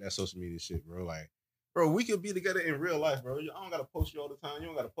I hate that social media shit, bro. Like, bro, we could be together in real life, bro. I don't gotta post you all the time. You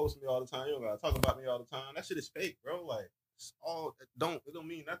don't gotta post me all the time. You don't gotta talk about me all the time. That shit is fake, bro. Like, it don't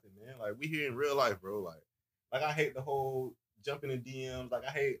mean nothing, man. Like, we here in real life, bro. Like I hate the whole jumping in DMs. Like,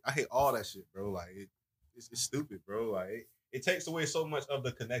 I hate all that shit, bro. Like, it's stupid, bro. Like, it takes away so much of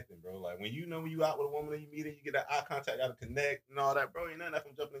the connecting, bro. Like, when you out with a woman and you meet her, you get that eye contact, gotta connect and all that, bro. Ain't nothing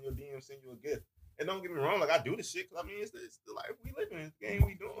from jumping in your DM, send you a gift. And don't get me wrong, like, I do this shit because I mean, it's the life we live in, it's the game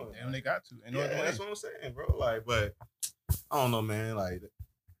we doing. Damn, they got to. Yeah, that's what I'm saying, bro. Like, but I don't know, man. Like,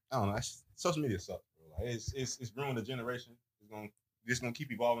 I don't know. Social media sucks, bro. Like, it's ruined a generation. It's gonna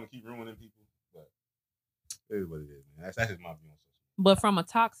keep evolving and keep ruining people. But it is what it is, man. That's just my view on social media. But from a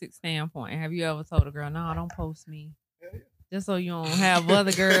toxic standpoint, have you ever told a girl, "No, don't post me," Yeah. just so you don't have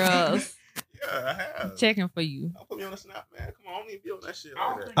other girls Yeah, I have. checking for you? Don't put me on the snap, man. Come on, I don't need to be on that shit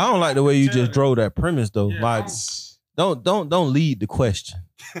like that. I don't like the way you just drove that premise though. Yeah, Like, don't lead the question.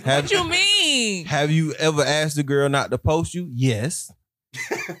 What you mean? Have you ever asked a girl not to post you? Yes.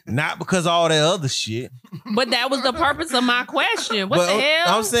 Not because of all that other shit. But that was the purpose of my question. What But the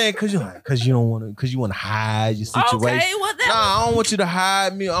hell? I'm saying because you don't want to, because you want to hide your situation. Okay, what the Nah, I don't want you to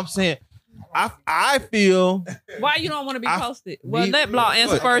hide me. I'm saying I feel. Why you don't want to be I- posted? Well, me- let Blah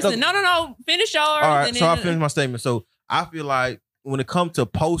answer Look, first. look. No. Finish yours. All right, and so I then- finished my statement. So I feel like when it comes to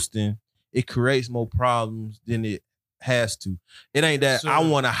posting, it creates more problems than it has to. It ain't that I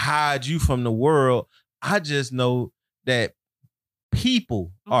want to hide you from the world. I just know that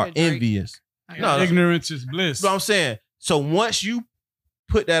people are Okay, Drake. envious. No, Ignorance is bliss. That's what I'm saying. So once you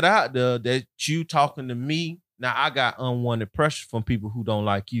put that out there, that you talking to me, now I got unwanted pressure from people who don't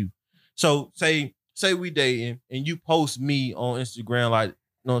like you. So say we dating and you post me on Instagram like, you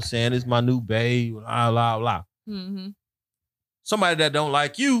know what I'm saying, it's my new babe, blah, blah, blah. Mhm. Somebody that don't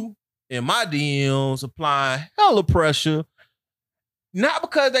like you in my DMs applying hella pressure, not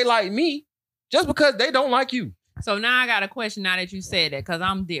because they like me, just because they don't like you. So now I got a question now that you said that because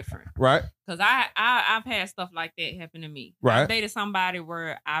I'm different. Right? Because I've had stuff like that happen to me. Right. I've dated somebody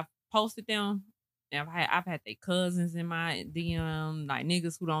where I've posted them. And I've had their cousins in my DM, like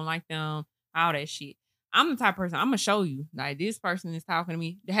niggas who don't like them, all that shit. I'm the type of person, I'm going to show you. Like, this person is talking to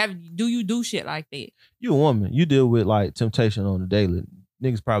me. Do you do shit like that? You a woman. You deal with like temptation on the daily.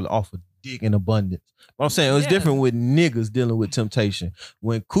 Niggas probably offer dick in abundance. But I'm saying it's different with niggas dealing with temptation.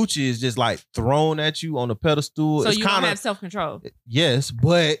 When coochie is just like thrown at you on a pedestal, So it's you kind don't of have self-control. yes,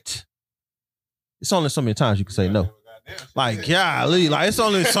 but it's only so many times you can say no. Like, golly, like it's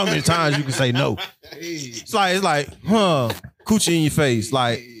only so many times you can say no. It's like, coochie in your face.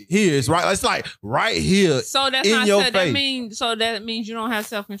 Like, here, it's right. It's like right here. So that's in not your that face. means you don't have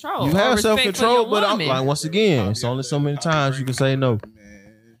self-control. You or have respect for self-control, your but I'm woman. like, once again, it's only so many times you can say no.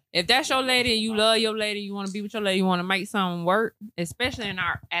 If that's your lady and you love your lady, you want to be with your lady, you want to make something work, especially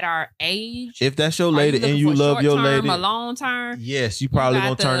at our age. If that's your Are lady looking and you for love your short-term lady, or long term, yes, you probably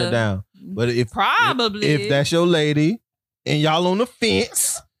got gonna turn it the- down. But if probably that's your lady and y'all on the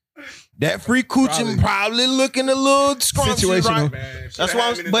fence, that free coochie probably looking a little scrumptious, Situational. right? That's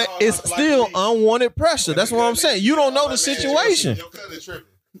why but it's still unwanted pressure. That's what I'm saying. You don't know the situation.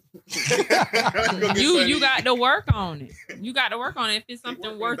 you got to work on it. You got to work on it if it's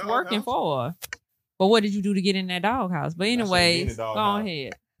something worth working for. But what did you do to get in that doghouse? But anyways, go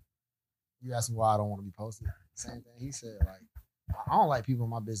ahead. You asked me why I don't want to be posted. Same thing he said. Like, I don't like people in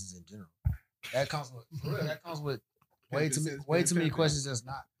my business in general. That comes with way too many questions. It's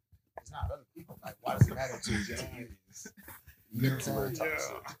not other people. Like, why does it matter to you? You know what I'm saying?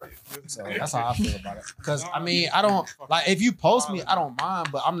 So that's how I feel about it. Because I mean, I don't like if you post me, I don't mind,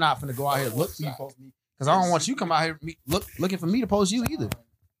 but I'm not finna go out here and look for you post me because I don't want you come out here looking for me to post you either.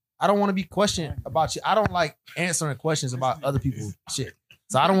 I don't want to be questioned about you. I don't like answering questions about other people's shit.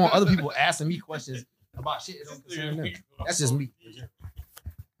 So I don't want other people asking me questions about shit that don't concern them. That's just me.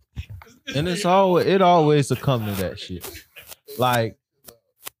 And it always succumb to that shit. Like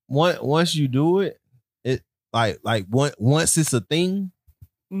once you do it, like once it's a thing,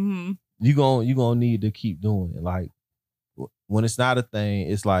 Mm-hmm. you gonna need to keep doing it. Like when it's not a thing,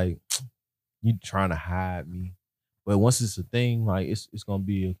 it's like you trying to hide me. But once it's a thing, like it's gonna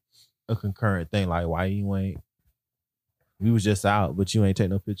be a concurrent thing. Like why you ain't? We was just out, but you ain't take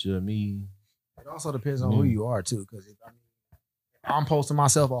no picture of me. It also depends on who you are too. Because if I'm posting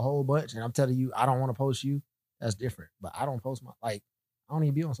myself a whole bunch and I'm telling you I don't want to post you, that's different. But I don't post I don't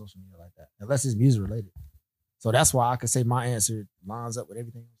even be on social media like that unless it's music related. So that's why I could say my answer lines up with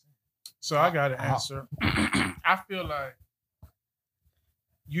everything I'm saying. So I got an answer. I feel like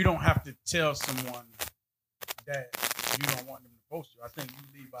you don't have to tell someone that you don't want them to post you. I think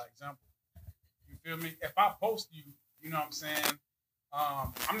you lead by example. You feel me? If I post you, you know what I'm saying?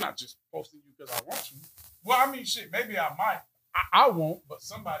 I'm not just posting you because I want you. Well, I mean, shit, maybe I might. I won't, but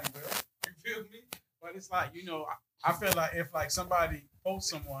somebody will. You feel me? But it's like, you know, I feel like if like somebody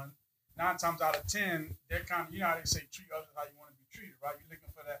posts someone, 9 times out of 10, they're kind of, you know how they say treat others how you want to be treated, right? You're looking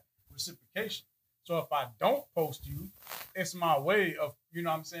for that reciprocation. So if I don't post you, it's my way of, you know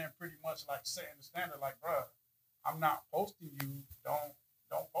what I'm saying, pretty much like setting the standard, like, bruh, I'm not posting you.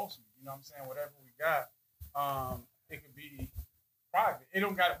 Don't post me. You know what I'm saying? Whatever we got, it could be private. It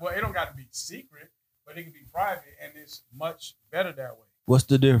don't got to be secret, but it can be private, and it's much better that way. What's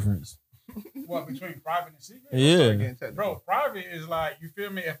the difference? What, between private and secret? Yeah. Bro, private is like, you feel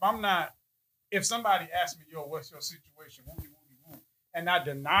me? If somebody asks me, yo, what's your situation? Woo, and I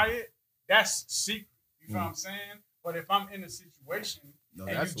deny it, that's secret. You know what I'm saying? But if I'm in a situation and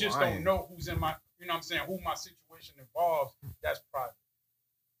you just don't know who's in my, you know what I'm saying, who my situation involves, that's private.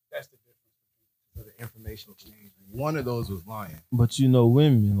 That's the difference. So the information exchange. One of those was lying. But you know,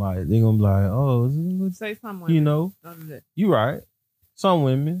 women, like, they gonna be like, oh, Say something. you know, you right. Some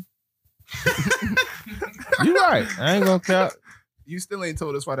women. You right. I ain't gonna count. You still ain't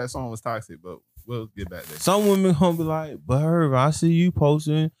told us why that song was toxic, but we'll get back there. Some women gonna be like, but Herb, I see you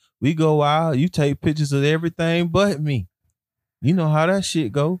posting. We go out. You take pictures of everything but me. You know how that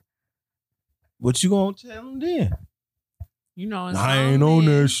shit go. What you gonna tell them then? You know, I ain't on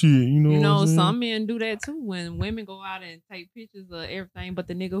that shit. You know, You what know, I'm saying? some men do that too. When women go out and take pictures of everything but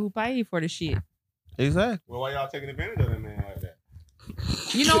the nigga who paid for the shit. Exactly. Well, why y'all taking advantage of that man like that?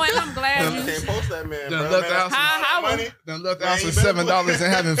 You know what? I'm glad You you. can't post that man, bro. Done left Man, out How- money. Done left Man, out you for better $7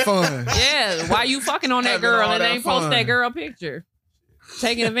 and having fun. Yeah, why you fucking on that Having girl all and that ain't post fun. that girl picture?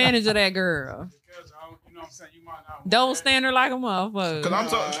 Taking advantage of that girl. Because, you know what I'm saying, you might not Don't stand her like a motherfucker. Because I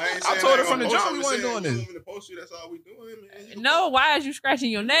ain't told her saying from the I ain't jump gonna we post wasn't you. doing You this. want me to post you? That's all we doing, man. No, why is you scratching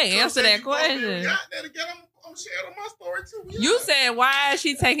your neck? So Answer since that you posted it, we question. got that again. I'm sharing on my story too. We You out. said, why is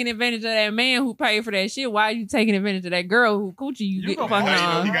she taking advantage of that man who paid for that shit? Why are you taking advantage of that girl who coochie you get go fucking How you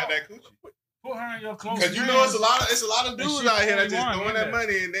know on? he got that coochie? put her in your close Because you know it's a lot of That dudes shit out here that only just one, throwing yeah. that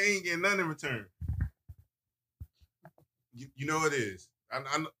money and they ain't getting nothing in return. You know it is. I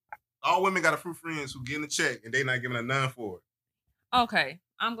all women got a few friends who getting a check and they not giving a none for it. Okay,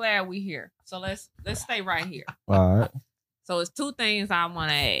 I'm glad we here. So let's stay right here. All right. So it's 2 things I want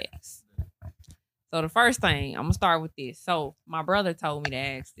to ask. So the first thing, I'm gonna start with this. So my brother told me to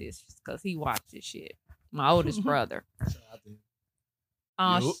ask this because he watched this shit. My oldest brother.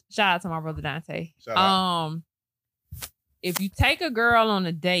 Yup. Shout out to my brother Dante. Shout out. If you take a girl on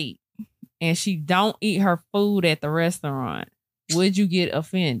a date and she don't eat her food at the restaurant, would you get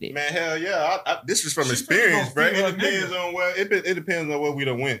offended? Man, hell yeah. This is from She experience, finna bro. go feed her It depends on where it depends on where we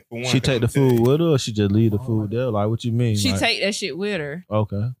done went. For one, She take the food with her or she just leave the food there? Like, what you mean? She Like, take that shit with her.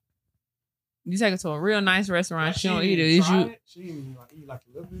 okay. You take her to a real nice restaurant. She don't eat it. She Is you? She ain't even eat like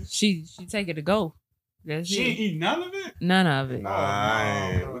a little bit. She take it to go. That's She ain't it. eat none of it. None of it. Nah,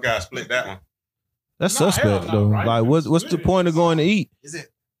 I ain't. no. We gotta split that one. That's Nah, suspect, hell no, though. right? Like, what's the Split it. point of going to eat? Is it?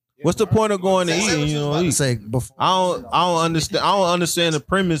 What's the point of going to Say eat what and you you was don't about eat? Say before. I don't understand. I don't understand the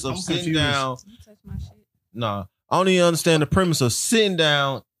premise of I'm sitting confused. down. You touch my shit. Nah, I don't even understand the premise of sitting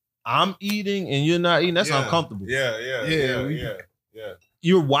down. I'm eating and you're not eating. That's Yeah. uncomfortable. Yeah.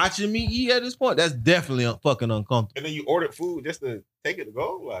 You're watching me eat at this point. That's definitely fucking uncomfortable. And then you ordered food just to take it to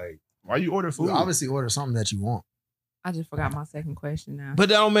go. Like, Why you order food? You obviously order something that you want. I just forgot my second question now. But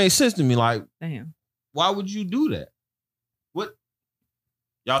that don't make sense to me. Like, Damn. why would you do that? What?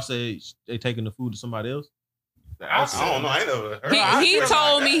 Y'all say they taking the food to somebody else? I don't know. I ain't never heard. He I feel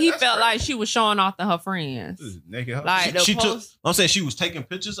told like me he that's felt crazy. like she was showing off to her friends. This is naked. hoe. Like the She took. post I'm saying she was taking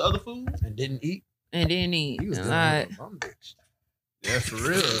pictures of the food. And didn't eat. and didn't eat. He was Like, dealing with a bum bitch. Yeah, for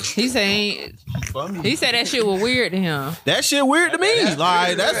real. he said Bummy. he said that shit was weird to him. That shit weird to me. That's Like,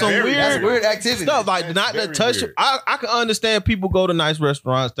 weird. that's some Very weird, That's weird activity. stuff. Like, That's not to very touch. weird. I can understand people go to nice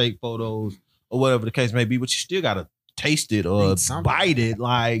restaurants, take photos, or whatever the case may be, but you still gotta taste it or Eat something. bite it.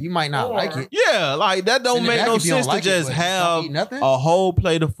 Like, You might not Or- like it. yeah, like that don't Send it make back no if you don't sense like to it, just but don't have eat nothing. a whole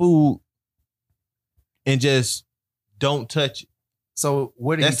plate of food and just don't touch it. So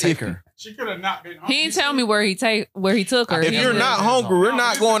where did he That's take iffy. her? She could have not been hungry. He didn't tell me where he took her. If He you're just- not hungry, we're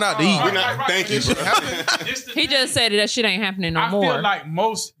not going out to eat. We're not- thank you, bro. He just said that shit ain't happening no I more. feel like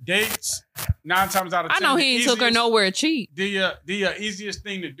most dates, 9 times out of 10, I know he ain't took her easiest- nowhere cheap. The easiest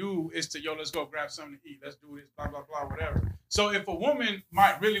thing to do is to, yo, let's go grab something to eat. Let's do this, blah, blah, blah, whatever. So if a woman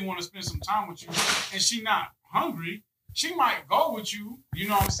might really want to spend some time with you and she not hungry, she might go with you, you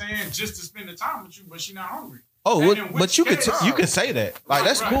know what I'm saying, just to spend the time with you, but she not hungry. Oh, And then but you can say that. Like,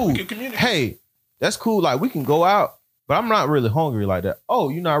 that's Right. cool. We can communicate. Hey, that's cool. Like, we can go out, but I'm not really hungry like that. Oh,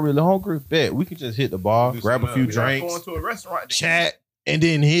 you're not really hungry? Bet. We can just hit the bar, grab a few drinks, Going to a restaurant, chat, and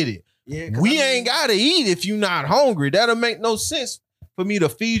then hit it. Yeah, We ain't gotta eat if you're not hungry. That'll make no sense for me to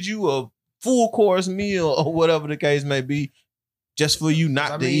feed you a full course meal or whatever the case may be, just for you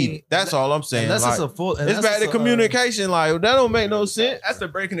not to eat it. That's all I'm saying. Unless Like, it's a full. it's back to communication. Like, that don't make no sense. After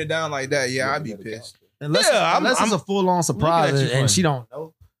breaking it down like that, yeah, I'd be pissed. Unless, Yeah, unless it's a full on surprise looking at you and funny. she don't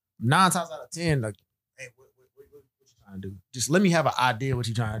know. 9 times out of 10, like, hey, what you trying to do? Just let me have an idea what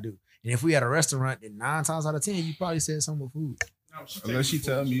you trying to do. And if we at a restaurant, then 9 times out of 10, you probably said something with food. No, she Unless she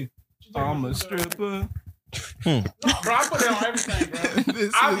tell me I'm a stripper. No, bro, I put it on everything, bro.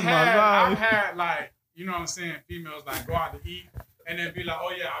 This I've is my life. had like, you know what I'm saying, females like go out to eat and then be like,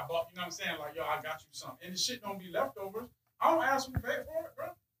 oh yeah, I bought, you know what I'm saying, like, yo, I got you something. And the shit don't be leftovers. I don't ask who paid for it, bro.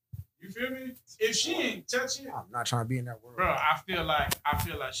 You feel me? If she ain't touching it, I'm not trying to be in that world. bro, I feel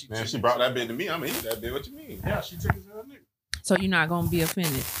like she Man, took she it. brought that bit to me. I'm gonna eat that bit. What you mean? Yeah, she took it to her nigga. So you're not gonna be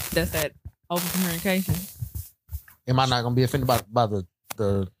offended. That's that over communication. Am I not gonna be offended by the?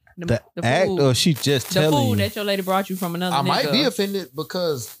 The act, food, or she just the telling food you? that your lady brought you from another I nigga. might be offended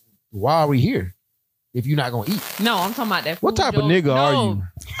because why are we here if you're not gonna eat? No, I'm talking about that food. What type of Joe. nigga No. are you?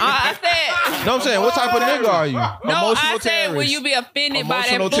 I said. No, I'm saying, what type of nigga are you? No, I said, will you be offended by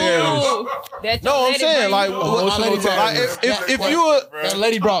that Emotional food? terrorist. That your No, I'm lady saying, bring like, you if you were, That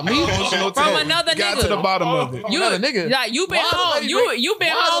lady brought me from another Got nigga. to the bottom of it. You, another nigga. like, you been Why the home. lady You been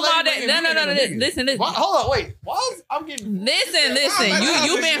why the home lady all day. bringing No. me another nigga? Listen. Hold on, wait. Why? I'm getting. Listen.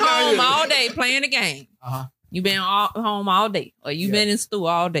 You been home all day playing the game. Uh-huh. You been home all day, or you been in stew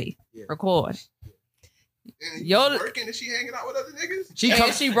all day. Yeah. Record. And Yo- working and she hanging out with other niggas.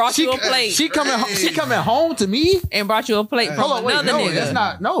 She brought you a plate She coming home to me. and brought you a plate from Hold on, wait. another No, nigga. that's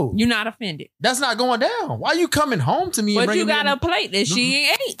not. No, You're not offended, that's not going down. Why you coming home to me? and but you bringing got me a plate that she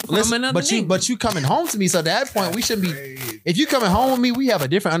ain't ate from Listen, another nigga. but you coming home to me. So at that point, we shouldn't be. Hey, If you coming home with me, we have a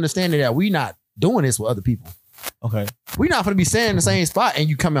different understanding that we not doing this with other people. okay. We not gonna be staying in the same spot, and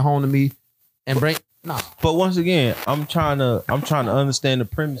you coming home to me and bring. Nah, But once again, I'm trying to understand the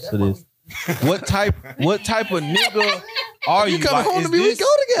premise of this. What type of nigga are you? you coming home is to me, we go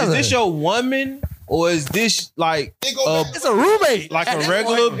together. Is this your woman, or is this like It's a roommate, like a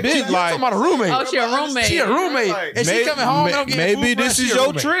regular bitch? Talking Like, about a roommate. Oh, she a roommate. She a roommate, Like, and she coming home. And I'm getting maybe food this fresh, is she a your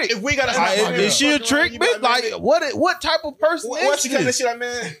roommate. trick. If we gotta Is she a trick bitch? Like, what type of person What is she come to this? she like,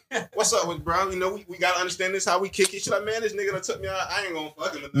 man, what's up with bro? You know, we gotta understand this how we kick it. She like, man, this nigga done took me out. I ain't gonna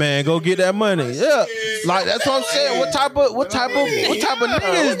fuck him. Man, go get that money. Yeah, like that's what I'm saying. What type of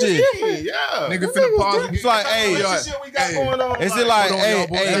nigga is this? Yeah, nigga finna pause. It's like, hey, What shit we got going on? is it like, Hold on, hey, y'all,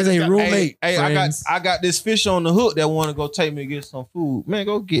 boy. hey, As a roommate, hey, friends. I got this fish on the hook that want to go take me to get some food. Man,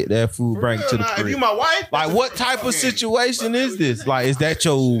 go get that food, bring it to the If you crib. my wife, Like, what type of situation is this? Like, is that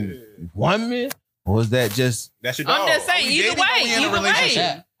your woman, or is that just? That's your dog. I'm just saying, either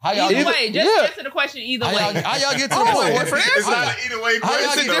way. How y'all Either get? way, just Yeah. answer the question either How way. y'all get to the Oh, point? different It's not an either way How y'all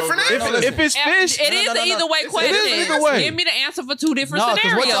question. get different though, answers? bro. If it's fish, It is an either way question. either way. Give me the answer for two different No, 'cause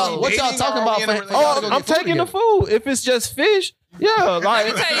scenarios. what y'all talking about? For, oh, I'm taking the food. If it's just fish, yeah, Let like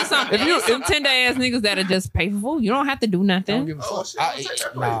me tell you something. If you- There's some tender ass niggas that'll just pay for food. You don't have to do Don't nothing. give a Oh, fuck. shit, I'll take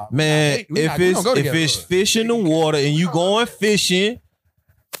that plate. Nah, man, we if don't go it's together. fish in the water and you going fishing,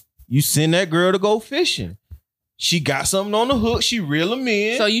 you send that girl to go fishing. She got something on the hook. She reel them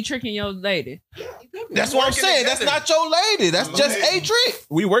in. So you tricking your lady. That's what I'm saying. That's not your lady. That's just a trick.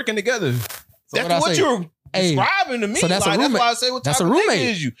 We working together. That's what I what say. you're Hey, describing to me. so that's a Like, roommate. That's why I say what That's type a of nigga roommate.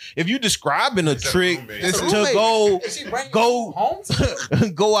 is you. If you describing a That's a trick roommate. It's a to roommate. go If she bring go-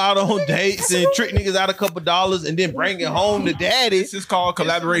 home, go out on dates and trick niggas out a couple dollars and then bring it home to daddy, This is called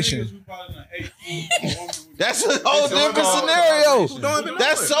collaboration. that's a whole different scenario.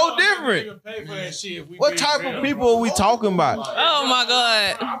 That's so different. What type of people are we talking about? Oh my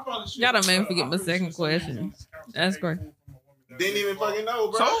God. Y'all done made me forget my second question. That's great. Didn't even fucking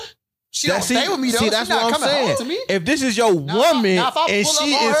know, bro. she don't stay with me though. See, She that's not what I'm coming home saying. to me. If this is your woman now if I and pull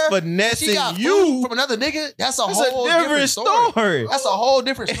she up on is her, finessing She got food you, from another nigga. That's a that's whole a different story. That's a whole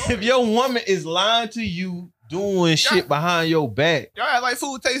different story. If your woman is lying to you, doing shit behind your back, Y'all act like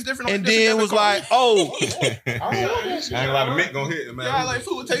food tastes different on and a different then was debit card. like, oh, I ain't a lot of Mick gonna hit, man. Y'all act like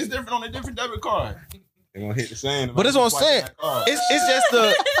food tastes different on a different debit card. They gonna hit the same. But that's what I'm saying.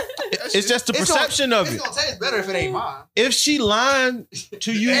 It's just the perception of it. It's gonna taste better if it ain't mine. If she lying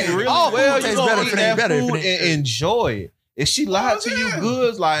to you Hey, really all food well, you tastes gonna better eat if it that ain't better, if it food ain't- and enjoy it. If she lied to you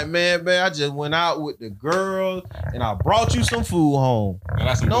good, like, man, I just went out with the girls and I brought you some food home,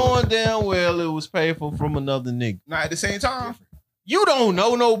 knowing damn well it was paid for from another nigga. Not at the same time. You don't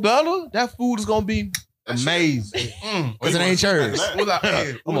know no better. That food is gonna be amazing. Because it ain't church. I'm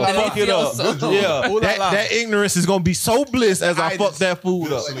gonna fuck it up. Yeah, that ignorance is gonna be so bliss as I fuck that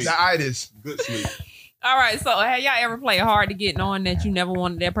food up. The itis. Good sleep. All right, so have y'all ever played hard to get knowing that you never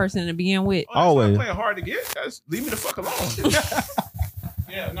wanted that person to begin with? Always. Playing hard to get. That's leave me the fuck alone.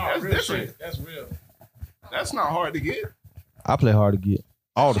 Yeah, no, That's real different. shit. That's real. That's not hard to get. I play hard to get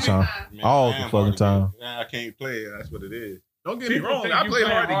all the time. Man, All I the am fucking hard to time. get. I can't play it. That's what it is. Don't get me People wrong. think I you play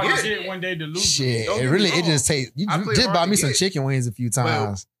playing hard to get. when they delusional. Shit, Don't it get me really, it wrong. just takes, you I play just hard buy to me some get. chicken wings a few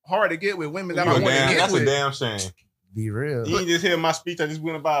times. Hard to get with women that You I a want to damn- get that's with. a damn shame. Be real. You ain't just hear my speech. I just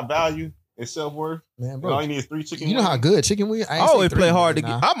went about value and self-worth. Man, And bro. all you need is 3 chicken You know how wings. good chicken wings? I always play hard to get.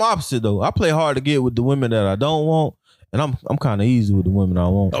 Nah. I'm opposite though. I play hard to get with the women that I don't want, and I'm kind of easy with the women I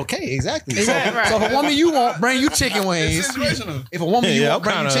want. Okay, exactly. So, Exactly right. so if a woman you want, bring you chicken wings. It's situational. If a woman you Yeah, want,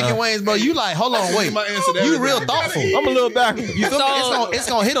 bring I'm you kinda- chicken wings, bro, you like, hold on, wait. My answer to You everything. real thoughtful. I'm a little backward. You feel So- me? It's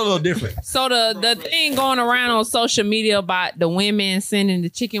gonna hit a little different. So the thing going around on social media about the women sending the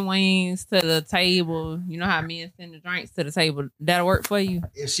chicken wings to the table, you know how men send the drinks to the table, that'll work for you?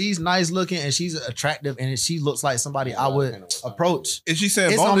 If she's nice looking and she's attractive and if she looks like somebody I would approach, If she said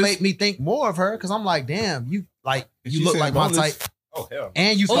it's gonna boneless, make me think more of her because I'm like, damn, you If you she look said like my boneless- type, oh hell,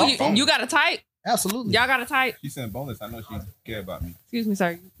 and you Oh, thoughtful. you got a type? Absolutely. Y'all got a type? she said boneless. I know she care about me. Excuse me,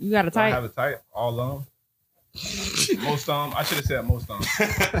 sir. You got a Do I type? have a type. All most I should have said most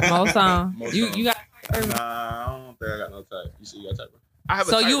Most Most you got a type? Nah, I don't think I got no type. You see, you got type, bro. I have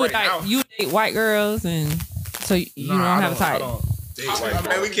a So type you would right like now. you date white girls and so you don't have a type. I don't date white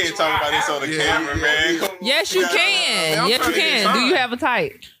Man, we girls. can't talk about this on the Yeah, camera, yeah, man. yeah. Come on. Yes, you Yeah. can. I'm Yes, you trying to get can. Do you signed. have a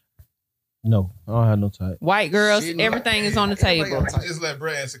type? No, I don't have no type. White girls, Shit, everything is on the everybody table. got a type. Just let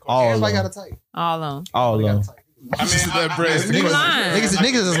Brad answer All questions. Everybody of got them. a type. All of them. All of them. I mean, let Brad answer You questions. lying.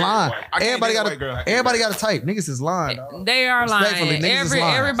 Niggas is lying. I can't Everybody date got white girl. I a can't everybody date got a type. Niggas is lying. Dog. They are Respectfully, lying. niggas is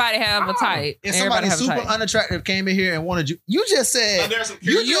lying. Everybody have a type. If Everybody somebody have a super type. unattractive came in here and wanted you just said there's some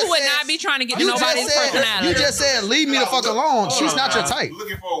You just would said- not be trying to get to you nobody's just said, personality. You just said leave me the fuck alone. She's not your type.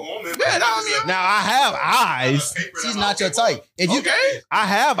 Looking for a woman. Yeah, no, I mean, Now I have eyes. She's not your type. If you Okay. I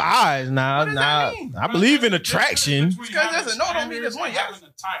have eyes now. does Now that mean? I believe in attraction. Between Because having that's a no, don't mean standards it's one and yes. having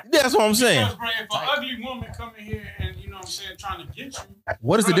a type. That's what I'm saying. Because, bro, if an ugly woman come in here and you know what I'm saying, trying to get you,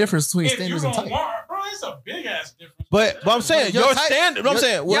 what is the bro, difference between if standards you and don't type? want, bro, it's a big ass difference. But I'm saying Your your type- standard. I'm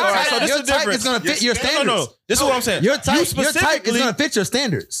saying. Well, Your all right, type, so this your is the type difference. is gonna fit your No, standards. no. This is what I'm saying. Your type, You your type is specifically- gonna fit your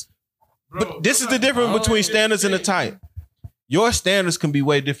standards. Bro, But this is bro, the difference Oh. between standards and a type. Your standards can be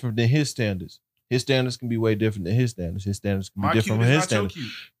way different than his standards. His standards can be way different than his standards. His standards can be My different cute from is his not your standards. cute.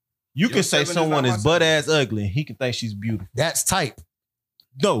 You Your can say seven is someone not is my butt seven. ass ugly and he can think she's beautiful. That's type.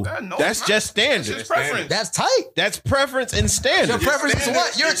 No, No, that's it's just not. It's standards. just preference. That's type. That's preference and Your standards. preference is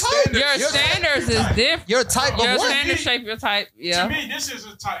what? Your type. Your standards is different. Your type Your of what? standards shape your type. To Yeah. me, this is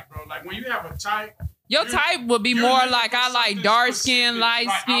a type, bro. Like when you have a type, Your type would be you're more looking like for I like something dark specific. skin, light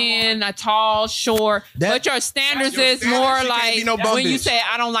Like, I skin, a tall, short. That- But your standards your is standards. more She can't be like no bum when you bitch. say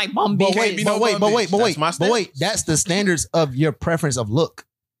I don't like bum But bitches. wait, be but no wait, bum but bitch. wait, but That's wait, my but wait. standards. That's the standards of your preference of look.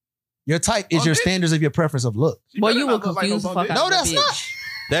 Your type is Bum your bitch? standards of your preference of look. She Boy, better you not will look like confuse the bum fuck bitch. out No, of a that's bitch.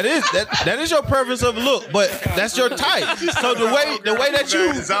 That is your preference of look, but that's your type. So the way that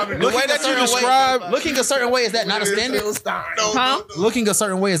you describe Looking a certain way, is that not a standard? Huh? Looking a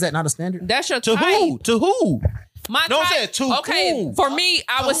certain way, is that not a standard? That's your to type. who? To who? My No, I'm type. saying to okay, who? for me,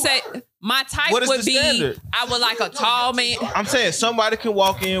 I would say my type What is would the be standard? I would like a tall man. I'm saying somebody can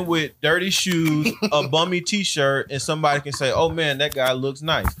walk in with dirty shoes, a bummy t-shirt, and somebody can say, "Oh man, that guy looks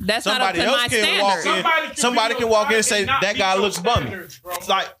nice." That's not somebody up to else my can walk standards. in. Somebody can walk in and say that guy looks bummy. It's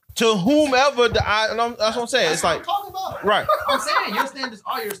like to whomever that's what I'm saying. It's like talking about. right, I'm saying your standards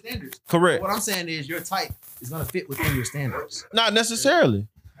are your standards. correct. What I'm saying is your type is gonna fit within your standards. Not necessarily.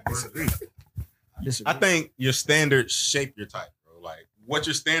 I disagree. I think your standards shape your type, bro. Like what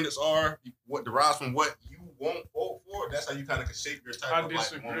your standards are, what derives from what you want vote for. That's how you kind of can shape your type. I of like,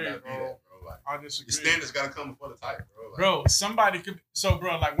 disagree, woman that be bro. that, bro. Like I your disagree. standards gotta come before the type, bro. Like, Bro, somebody could. So,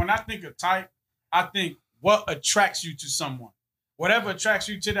 bro, like when I think of type, I think what attracts you to someone. Whatever attracts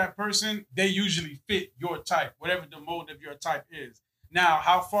you to that person, they usually fit your type, whatever the mold of your type is. Now,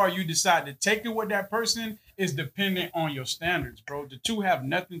 how far you decide to take it with that person is dependent on your standards, bro. The two have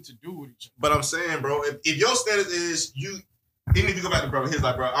nothing to do with each other. but I'm saying, bro, if your standard is you, even if you go back to brother, he's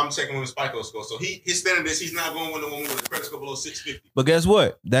like, bro, I'm checking with his FICO score. So his standard is he's not going with a woman with a credit score below 650. But guess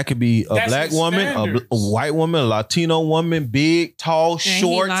what? That could be a That's black his woman, a standards. white woman, a Latino woman, big, tall, And he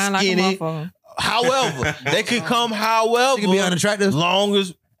short, lying like a skinny. motherfucker. However, they could come. However, She can be unattractive. long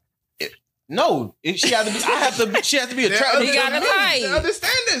as no, she has to be. She has to be attractive. He got a type. The other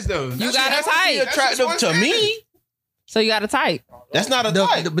standards though. You got a She has to be type. attractive to me. So you got a type. That's not a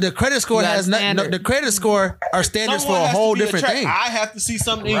type. The credit score You got has nothing. standard. The credit score are standards Someone for a has to whole be different attractive. thing. I have to see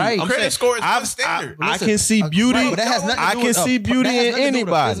something. Right. I'm Credit saying, score is I've- the standard. I can see beauty. Right, but that has nothing to I do can with see beauty that has in nothing to do with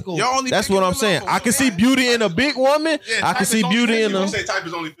anybody. physical. You're only That's picking what I'm one saying. level. I can see beauty in a big woman. Yeah, I type can is see only beauty in physical. a. Say type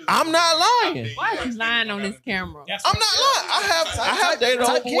is only physical. I'm not lying. Why is he lying on this camera? I'm not lying. I have dated an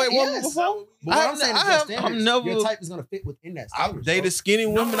Type overweight can, woman yes. before. But what I'm saying is your standards. I'm never. Your type is gonna fit within that standard. I've dated skinny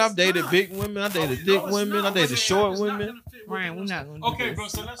women. I've dated big women. I dated thick women. I dated short women. Ryan, we're not gonna do Okay, this. bro.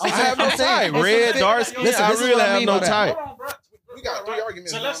 So let's I say have no I'm saying, type. Red, dark skin. Listen, I this is really what I have mean no by that. type. Hold on, bro. We got three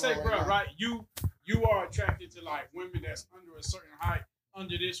arguments. So let's say, going on bro, right now. right? You are attracted to like women that's under a certain height,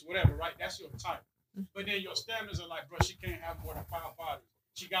 under this, whatever, right? That's your type. But then your standards are like, bro, she can't have more than 5 bodies.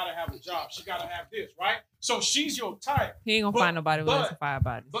 She gotta have a job. She gotta have this, right? So she's your type. He ain't gonna find nobody with less than 5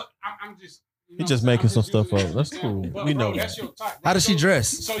 bodies. But I'm just. He just making some stuff using up. That's an cool. example. But, We bro, know that's that. your type. How does she So- dress?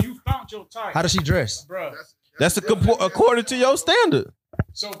 So you found your type. How does she dress? Bro. That's according to your standard.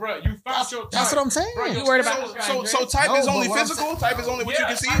 So, bro, you found your type. That's what I'm saying. Bro, You worried about So type No, is but only what I'm physical. Type is only what you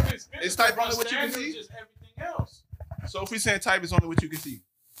can see. type is It's physical, type but only what you can standards see? is everything else. So if we saying type is only what you can see.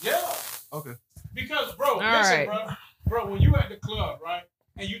 Yeah. Okay. Because, bro, listen, right. bro, when you at the club, right,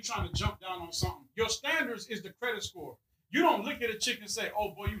 and you trying to jump down on something, your standards is the credit score. You don't look at a chick and say,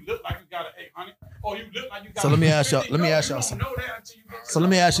 "Oh boy, you look like you got an 800," or "You look like you got." So let me ask y'all- 50. let me No, ask you y'all don't something. know that until you get to So let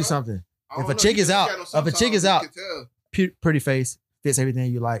me ask you something. I don't If a know, chick you is just out, got on if a sometimes chick is you out, can tell. pretty face, fits everything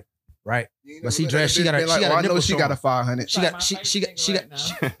you like, right? You ain't But never she looked at dressed, a she got bitch a- been she like, got a oh, I know nipple she got a showing. 500.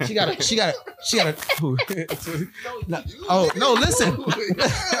 She got who? Oh no, listen,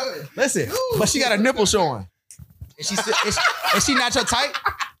 listen. But she got a nipple showing. Is she not your type?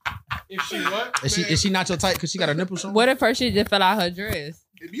 If she what? Is she not your type because she got a nipple showing? What if her shit just fell out her dress?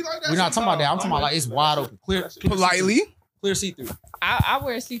 It be like that We're not talking about that. I'm talking about like it's wide open, clear, politely. clear see through. I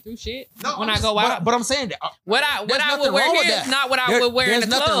wear see-through shit when I go out. But I'm saying that What I there's would nothing wear wrong with here that. is not what I would wear in the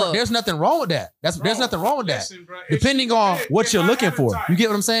club. There's nothing wrong with that. There's nothing wrong with that. Listen, bro, if Depending she on fit, what if you're I looking had a for. type- You get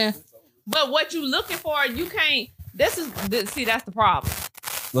what I'm saying? But what you looking for, you can't. See, that's the problem.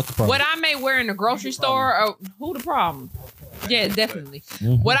 What's the problem? What I may wear in the grocery store, or who the problem? Yeah, definitely.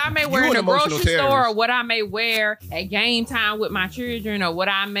 What I may wear in an the emotional grocery store, or terrorist. what I may wear at game time with my children, or what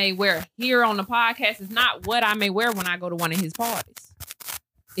I may wear here on the podcast is not what I may wear when I go to one of his parties.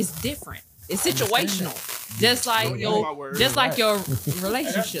 It's different. It's situational. Just like Don't use my your, words. just like your Hey, that's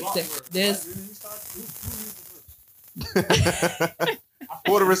relationships. block word. There's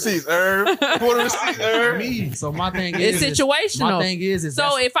Pour the receipts, Herb. Pour the receipts, Herb. So my thing it's is situational. my thing is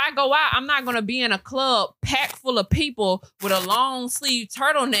So if I go out, I'm not gonna be in a club packed full of people with a long sleeve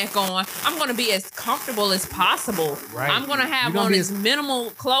turtleneck on. I'm gonna be as comfortable as possible. Right. I'm gonna have You're gonna on be as minimal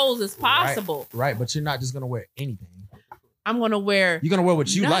clothes as possible. right, but you're not just gonna wear anything. I'm gonna wear You're gonna wear what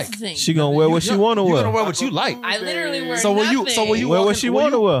you like. nothing. She gonna wear what she want to You're gonna wear. wear what you like. I literally wear So will you? nothing. So will you Wear walk what in- she will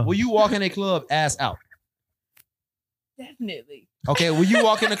wanna you- wear. Will you walk in a club ass out? Definitely. Okay. Will you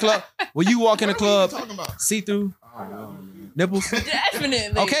walk in the club? Will you walk in the club Talking about. see through nipples?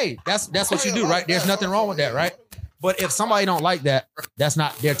 Definitely. Okay, that's what you do, right? There's nothing wrong with that, right? But if somebody don't like that, that's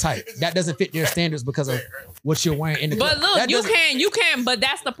not their type. That doesn't fit their standards because of what you're wearing in the club. But look, That you doesn't- can, but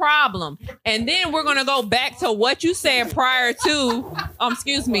that's the problem. And then we're gonna go back to what you said prior to.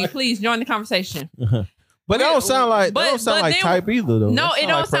 Excuse me, please join the conversation. But that don't sound like But- that don't sound but like then- type either though. No, That it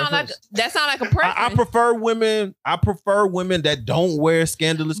don't sound like preference. that. Sound like a preference. I prefer women. I prefer women that don't wear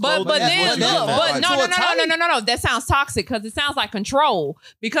scandalous clothing. But That's then what look, it is. but like, no, to no, a no, no, type. no, no, no, no. That sounds toxic because it sounds like control.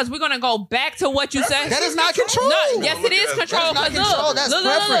 Because we're gonna go back to what you said. That is not control. No, yes, it is control. That's not Because control, look, that's look,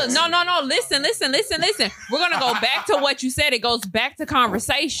 look, look. preference. No. Listen. We're gonna go back to what you said. It goes back to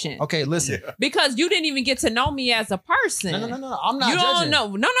conversation. Okay, listen. Because you didn't even get to know me as a person. No. I'm not You don't judging.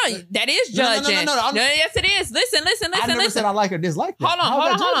 know. No. That is No, no, no, judging. no, I'm- Yes, it is. Listen. I never said I like or dislike that. Hold on, How's hold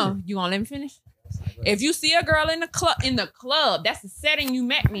that on, hold judging? on. You gonna let me finish? If you see a girl in the club, that's the setting you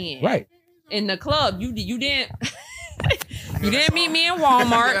met me in. Right. In the club, you didn't you didn't meet me in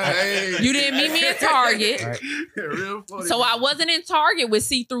Walmart. You didn't meet me in Target. Right. Real funny. So I wasn't in Target with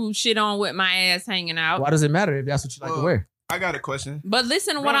see-through shit on with my ass hanging out. Why does it matter if that's what you like to wear? I got a question. But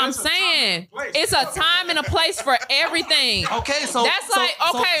listen to Bro, what I'm it's a time saying. and a place. It's a time and a place for everything. Okay, so That's so- like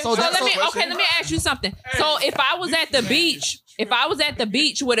so- okay. so So, that's let me so- let me ask you something. So if I was at the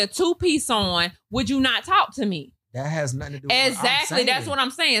beach, with a 2-piece on, would you not talk to me? That has nothing to do with what I'm Exactly. saying. That's what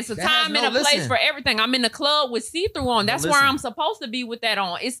I'm saying. It's a That has time no- and a place listen. for everything. I'm in the club with see-through on. That's where listen. I'm supposed to be with that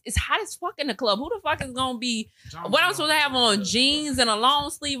on. It's hot as fuck in the club. Who the fuck is gonna be what I'm supposed to have on jeans and a long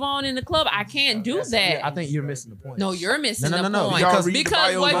sleeve on in the club? I can't do that. I think you're missing the point. No, you're missing No, the no, point. because-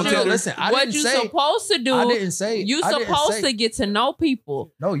 Because what on you Tinder. Listen, I what didn't you say- supposed to do, I didn't say you I didn't supposed say- to get to know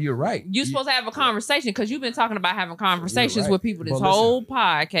people. No, you're right. You're supposed to have a conversation because you've been talking about having conversations right. with people this But listen- whole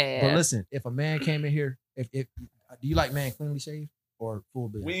podcast. But listen, if a man came in here, if do you like man cleanly shaved or full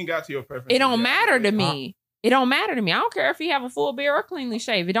beard? We ain't got to your preference. It don't matter to me. It don't matter to me. I don't care if he have a full beard or cleanly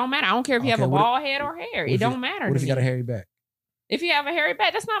shaved. It don't matter. I don't care if he Okay, have a what if- bald head or hair. It if don't he- matter What to if he me. got a hairy back? If you have a hairy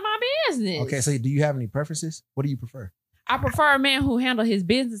back, that's not my business. Okay, so do you have any preferences? What do you prefer? I prefer a man who handle his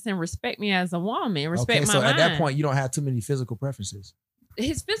business and respect me as a woman. Respect Okay, my so mind. at that point, you don't have too many physical preferences.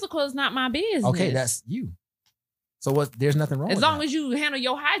 His physical is not my business. Okay, that's you. So what? There's nothing wrong. as with long that. as you handle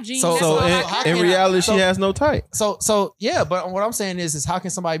your hygiene. So- that's So all I how care in can I- reality, so- she has no type. So yeah, but what I'm saying is how can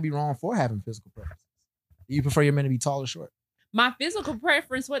somebody be wrong for having physical preferences? Do you prefer your men to be tall or short? My physical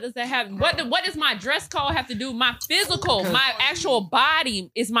preference, what does that have? What does my dress code have to do? My physical, my actual body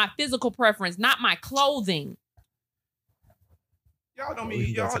is my physical preference, not my clothing. Y'all don't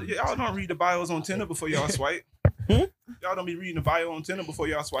y'all don't read the bios on Tinder before y'all swipe. Y'all don't be reading the bio on Tinder before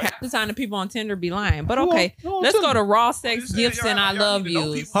y'all swipe. Half the time the people on Tinder be lying. But okay, No, let's Tinder. go to raw I'm sex just saying, gifts and I y'all love need to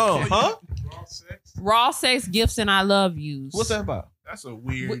know yous. people before Huh? Raw sex. Raw sex gifts and I love yous. What's that about? That's a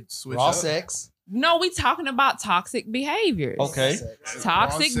weird switch. Raw up. sex. No, we talking about toxic behaviors. Okay. Toxic Raw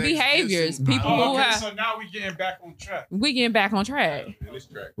sex behaviors. gifts and- People Oh, who okay, have so now we getting back on track. we getting back on track.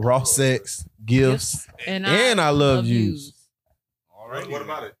 Raw sex, gifts, And and I love yous. All right. What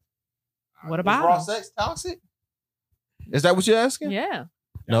about it? What Is raw about sex toxic? Is that what you're asking? them? Yeah.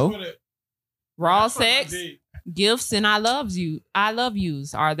 No. That's what it- Raw that's what I sex, did. gifts, and I love you. I love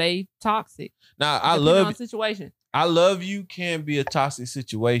yous. Are they toxic? Now I Depending love on situation. I love you can be a toxic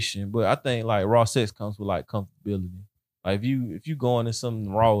situation, but I think like raw sex comes with like comfortability. Like if you go into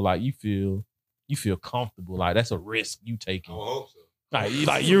something raw, like you feel comfortable. Like that's a risk you I taking. would hope so.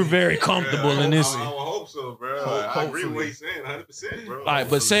 Like you're very comfortable in this. I would hope so, bro. I agree with what he's saying, 100%, bro. Like,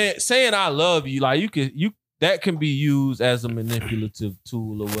 but saying I love you, like you that can be used as a manipulative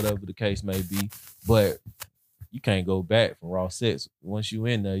tool or whatever the case may be. But you can't go back from raw sex. Once you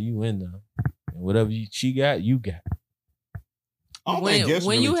in there, you in there. And whatever she got, you got. I don't when- think gifts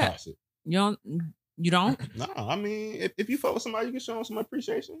when really you ha- toxic. You don't? Nah, I mean, if you fuck with somebody, you can show them some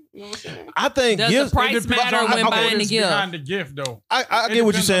appreciation. You know what I'm saying? I think Does gifts. the price It depends matter on when the buying the motives gift? behind the gift, though. I It get what you're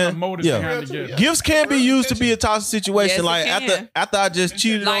depends on the saying. motives Yeah. behind the gift. Gifts can be used to be a toxic situation. Yes, it like can. after I just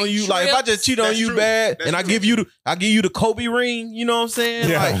cheated Like on you, like if I just cheat on That's you true. bad, That's and I true. give you the Kobe ring, you know what I'm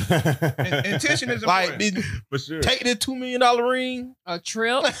saying? Like, Intention is like important. for sure. take the $2 million ring. A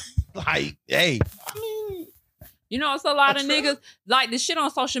trip? Like, hey, You know, it's a lot of niggas like the shit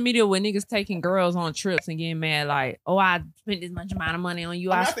on social media where niggas taking girls on trips and getting mad like, oh, I spent this much amount of money on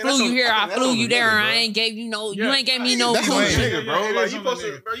you. I mean, I I think flew that's you on- here, I I think that's flew on you the there. nigga, I bro. ain't gave you no, you Yeah. ain't gave me no That's on the coochie. nigga, bro. Yeah, it Like is you on the supposed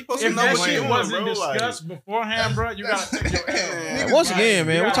to, nigga. bro. You supposed to If know that what shit you wasn't want, bro. Like, discussed beforehand, bro, you gotta take your L. once again,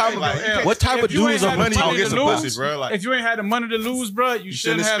 man, what type Like, of if you ain't dudes are had money the I'll money get to some lose, pussy, bro. Like, if you ain't had the money to lose, bro, you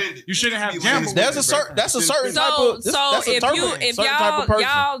shouldn't have. spend it. You shouldn't have You gambled. spend it. That's a certain type So of. so that's a if certain- you if certain type of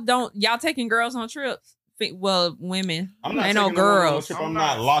person. y'all taking girls on trips, well, women, I'm not ain't no taking no woman on a girls. trip I'm I'm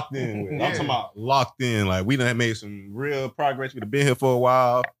not- not locked in with. I'm Yeah. talking about locked in. Like we done made some real progress. We've been here for a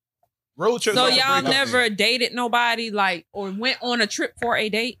while. Road trips. So are y'all break up. never dated nobody like or went on a trip for a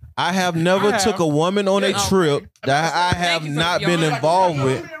date? I have never I have. took a woman on a Yeah. trip that I have Thank you for not your been honesty. involved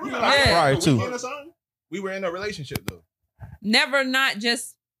with. Yeah. Prior to. Weekend or something? We were in a relationship though. Never not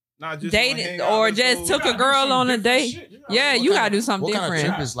just Not just dated hang out, or let's just go. took a girl on a date. Yeah, you gotta do something What kind of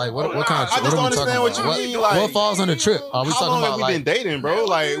different. trip is like? What kind of I trip? just What don't are we talking understand what about? you mean. Like, What falls on the trip? Are we how talking long about have we like? been dating, bro?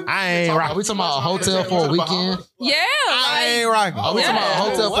 Like I ain't Are rocking. we talking about a hotel for a weekend? Yeah, I ain't like rocking. Are we talking about a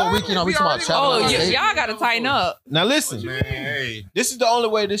hotel for a weekend? Are we talking about traveling? oh, on a date? y'all gotta tighten up. Now listen, man, hey, this is the only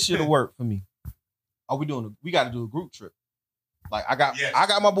way this shit'll work for me. Are we doing? We got to do a group trip. Like I got Yes.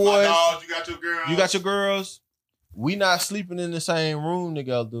 my boys. dogs, you got your girl. You got your girls. We not sleeping in the same room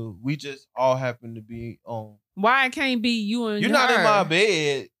together. We just all happen to be on. Why it can't be you and You're not in her? my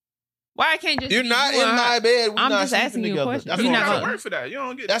bed. Why it can't just You're be not you in and her? my bed. We I'm not just sleeping asking you a together. question. That's You're what not I'm gonna- saying. work for that. You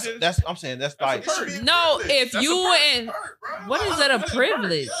don't get That's I'm saying that's like No, if you and what is it a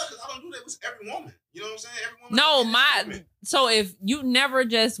privilege? Yeah, 'cause I don't do that with every woman. You know what I'm saying? Every woman. No, is my different. so if you never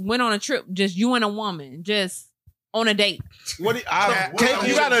just went on a trip, just you and a woman, just on a date. What do you, Can't-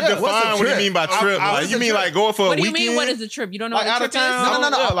 you gotta yeah, what's a define what you trip? mean by trip. I- Like, you mean like going for What a do you weekend? mean? What is a trip? You don't know Like what out a of trip town.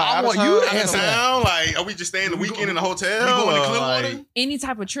 is? No. Yeah, like I out of want town, you to out of answer that. Town? Like, are we just staying the weekend in a hotel? We going to or, Clearwater? like, Any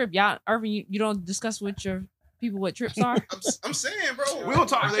type of trip, y'all. Irvin, you don't discuss with your people what trips are? I'm saying, bro. We don't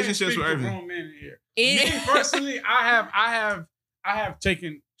talk I can't relationships speak with for everything. grown men in here. It- Me personally, I have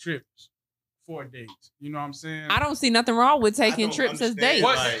taken trips for dates. You know what I'm saying? I don't see nothing wrong with taking don't trips as understand dates.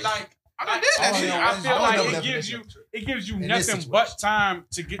 What Like- I done did that shit. I feel I like don't know it gives you In this nothing but situation. time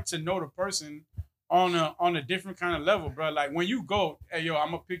to get to know the person on a different kind of level, bro. Like when you go, hey yo,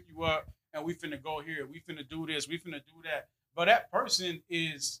 I'm gonna pick you up and we finna go here, we finna do this, we finna do that. But that person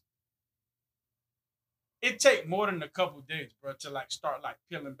is, it take more than a couple days, bro, to like start like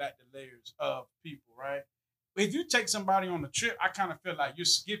peeling back the layers of people, right? If you take somebody on a trip, I kind of feel like you're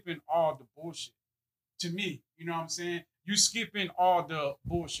skipping all the bullshit. To me, you know what I'm saying? You skipping all the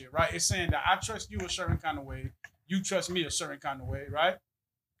bullshit, right? It's saying that I trust you a certain kind of way, you trust me a certain kind of way, right?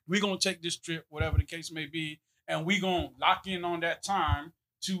 We're gonna take this trip, whatever the case may be, and we're gonna lock in on that time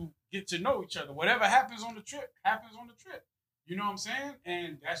to get to know each other. Whatever happens on the trip, happens on the trip. You know what I'm saying?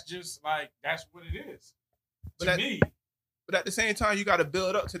 And that's just like, that's what it is. But To that- me. But at the same time, you got to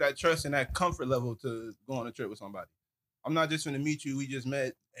build up to that trust and that comfort level to go on a trip with somebody. I'm not just going to meet you. We just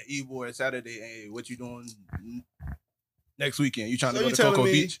met at Ybor Saturday. Hey, what you doing next weekend? You trying So to go you to telling Cocoa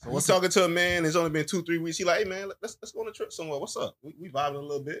me Beach? you talking to a man? It's only been 2-3 weeks. He like, hey man, let's go on a trip somewhere. What's up? We vibing a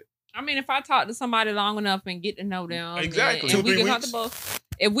little bit. I mean, if I talk to somebody long enough and get to know them, Exactly. and we 2-3 get weeks. comfortable,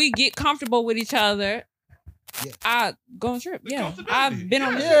 if we get comfortable with each other, Yeah. I go on a trip. The Yeah, comfortability. I've been on.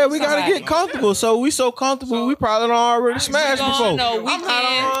 a trip Yeah, with we gotta somebody. get comfortable. So we so comfortable, So- we probably don't already smashed we before. gonna know we I'm not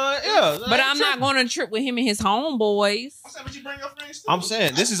can. on, yeah, But I'm not going on a trip with him and his homeboys. I'm saying, but you bring your friends too. I'm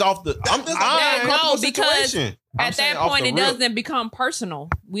saying this is off the. I'm, That's I'm, no, because situation. I'm At saying that off point, the it rip. doesn't become personal.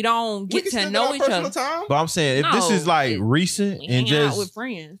 We don't We get can to spend know our each personal other. time. But I'm saying if this No, is like it- recent and Hanging out just with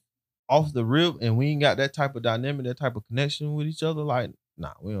friends. off the rip, and we ain't got that type of dynamic, that type of connection with each other, like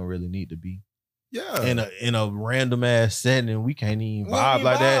nah, we don't really need to be Yeah. in a random ass setting. We can't even We don't vibe even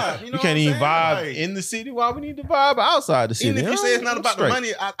like that. vibe, you We know can't what even I'm vibe saying? Like- in the city. Why we need to vibe outside the city? Even if you say it's not I'm about straight. the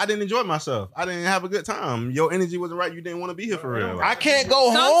money, I didn't enjoy myself. I didn't have a good time. Your energy wasn't right. You didn't want to be here for real. I can't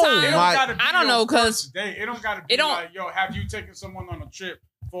go Sometimes- home. It don't Like, gotta be I don't your know, 'cause first date. It don't gotta be it don't- like, yo, have you taken someone on a trip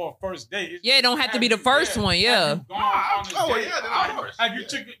for a first date? It's Yeah, it don't have to be the you- first one, yeah. Have you gone on a Oh, date? yeah, then of Have- course. Have you Yeah.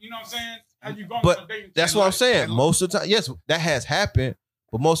 taken, you know what I'm saying? Have you gone But on a date? that's and what I'm like- saying. and Most of the time, yes, that has happened.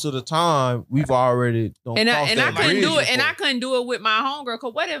 But most of the time, we've already And I couldn't bridge do it. And I before. couldn't do it with my homegirl.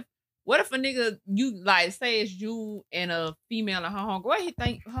 Cause what if a nigga, you like say it's you and a female and her homegirl? What he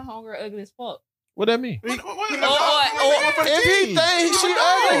think her homegirl ugly as fuck? What that mean? Or- If he think she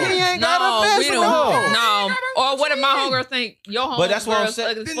ugly, he ain't No, got a mess we with don't. her. No. Or what if my homegirl think your homegirl But that's what I'm is saying.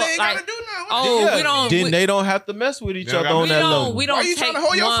 ugly as Then fuck? they ain't Like, gotta do nothing. oh, Yeah, we don't. Then we, they don't have to mess with each They don't other gotta- on we that don't. level. We Why don't are you take trying to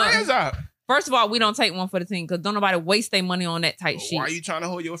hold your one. friends out? First of all, we don't take one for the team because don't nobody waste their money on that type shit. Why are you trying to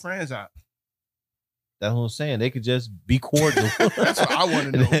hold your friends out? That's what I'm saying. They could just be cordial. That's what I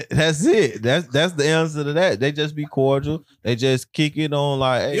want to know. That's it. That's the answer to that. They just be cordial. They just kick it on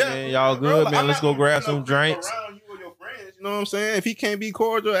like, hey man, y'all bro, good, like, man. I'm Let's not go gonna grab bring no some creep drinks. around you or your friends. You know what I'm saying? If he can't be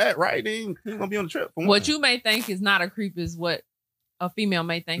cordial, act right, then he's gonna be on the trip. For What one. you may think is not a creep is what a female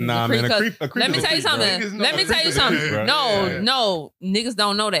may think Nah, is a creep. man, a 'cause creep. A creep let me is a tell you creep, bro. something. Niggas know Let me a tell creep you is a something. creep, bro. No, Yeah. no, niggas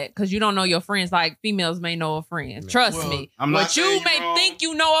don't know that because you don't know your friends like females may know a friend. Trust Well, me. I'm not What you saying may you're wrong. think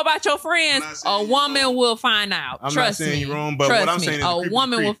you know about your friends, I'm not saying a you're woman wrong. will find out. I'm Trust not saying me. you're wrong, but Trust what I'm me. saying is A a creep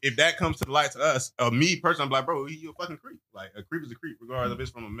woman is a will. creep. If that comes to the light to us, me personally, I'm like, bro, you a fucking creep. Like a creep is a creep, regardless if it's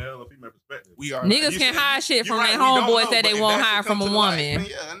from a male or female perspective. We are Niggas You can said- hide shit you're from right, their we don't homeboys know, that they but if won't that shit hide from come a to the light, woman. man,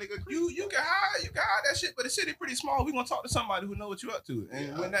 yeah, that nigga creep. you can hide that shit, but the city pretty small. We gonna talk to somebody who know what you up to,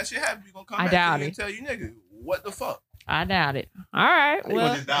 and when that shit happens, we gonna come I back doubt to you it. and tell you, nigga, what the fuck? I doubt it. All right. You Well,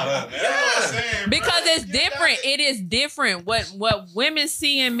 gonna just dial up, man. That's what I'm saying, bro. because it's You different. got It is different. What women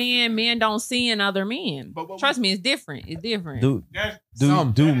see in men don't see in other men. But Trust me, it's different. It's different. Do That's-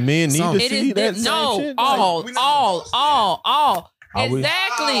 do men need Some. to It see is that di- same no, shit? all, we not all, supposed to. all. Are we-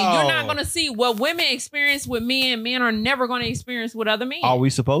 Exactly. You're not Oh. gonna see what women experience with men. Men are never gonna experience with other men. Are we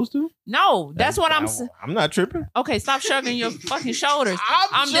supposed to? No, that's what I'm saying. I'm not tripping. Okay, stop shrugging your fucking shoulders.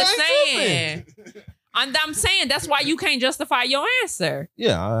 I'm just saying. I'm saying that's why you can't justify your answer.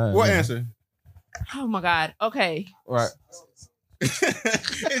 Yeah. What answer? Oh my God. Okay. Right. It's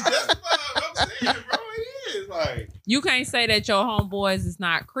just what I'm saying, bro. It is like You can't say that your homeboys is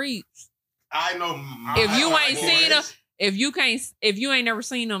not creeps. I know. If you my ain't boys. seen them, if you ain't never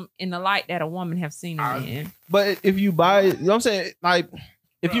seen them in the light that a woman have seen them in. But if you buy, you know what I'm saying? Like,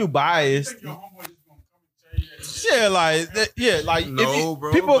 if you You biased, think your homeboy just gonna come and tell you that? yeah, like, yeah, like, if No, you,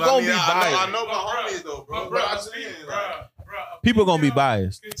 bro. people but gonna be I biased. know my homies though, bro. But I'm saying, like, People gonna be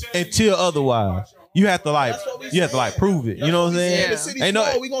biased until otherwise. You have to like, That's what we you have to like saying. prove it. You know what I'm saying? Yeah. The city Ain't no-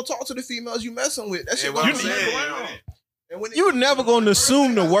 small, we gonna talk to the females you messing with. That yeah, shit what gonna I'm be saying, around. You never gonna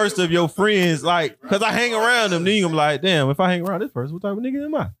assume the worst of your friends, like, cause I hang around them. Then I'm like, damn, if I hang around this person, what type of nigga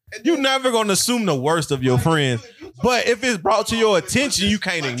am I? You never gonna assume the worst of your friends, but if it's brought to your attention, you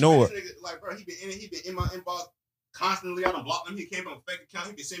can't ignore it. Like, bro, he been in my inbox constantly. I done blocked him. He came from a fake account.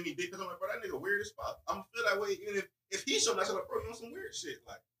 He been sending me dick. I'm like, bro, that nigga weird as fuck. I'm gonna feel that way even if he showed me. I said, like, bro, you on some weird shit.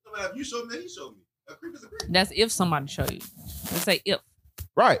 Like, no matter if you showed me, he showed me. A creep is a creep. That's if somebody show you. Let's say if.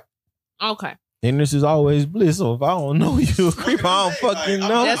 Right. Okay. Ignorance is always bliss. So if I don't know you a creep, I don't fucking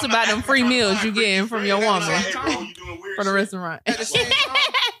know. That's about them free meals you getting from your woman from the restaurant. At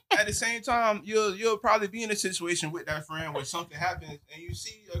the same time, you'll probably be in a situation with that friend where something happens and you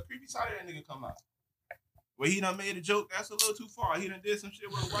see a creepy side of that nigga come out. Where he done made a joke that's a little too far. He done did some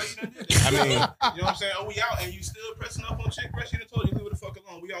shit where why you done did that? I mean, you know what I'm saying? Oh, we out and you still pressing up on chick, bro. She done told you leave it the fuck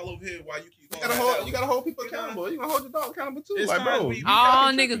alone. We all over here while you keep going. You gotta hold people accountable. You gonna hold your dog accountable too. Like, bro.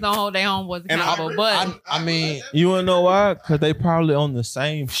 All niggas don't hold their homeboys accountable, but I mean, You wanna know why? Cause they probably on the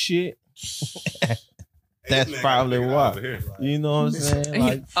same shit. That's probably why. You know what I'm saying?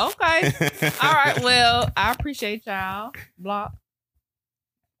 Like, okay. All right. Well, I appreciate y'all. Block.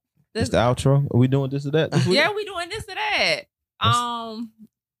 it's the outro. Are we doing this or that? This week? Yeah, we doing this or that.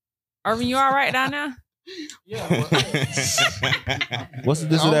 Irvin, you all right down there? yeah. What's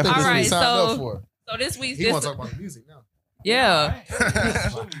this or I that? don't think All this right, we signed so- up for. So this week's He this. want to talk about the music now. Yeah.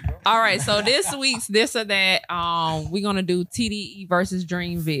 All right. So this week's this or that. We're gonna do TDE versus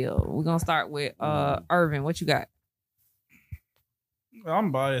Dreamville. We're gonna start with Irvin. What you got?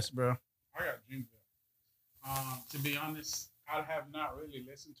 I'm biased, bro. I got Dreamville. To be honest, I have not really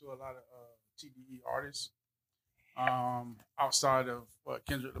listened to a lot of TDE artists. Outside of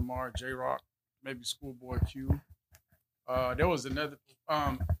Kendrick Lamar, J Rock, maybe Schoolboy Q. There was another.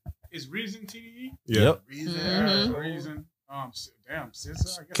 Is Reason TDE? Yep. Reason. Damn,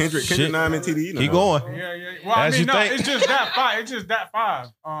 SZA. I guess. Kendrick 9 and TDE. Keep going. Yeah. Well, As I mean, you no, think. it's just that five. It's just that five.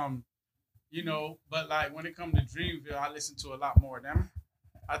 You know, but like when it comes to Dreamville, I listen to a lot more of them.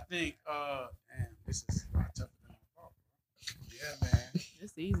 I think, damn, this is a lot tougher than I thought. Yeah, man.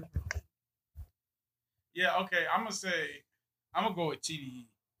 It's easy. Yeah, okay. I'm gonna go with TDE.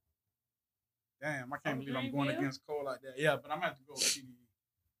 Damn, I can't believe I'm going Dreamville? against Cole like that. Yeah, but I'm gonna have to go with TDE.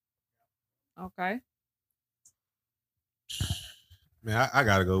 Okay. Man, I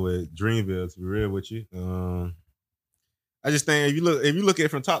gotta go with Dreamville to be real with you. I just think if you look at it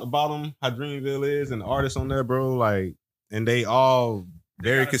from top to bottom, how Dreamville is and the artists on there, bro, like, and they all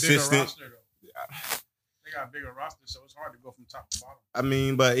very They got a bigger consistent. roster, though. They got a bigger roster, so it's hard to go from top to bottom. I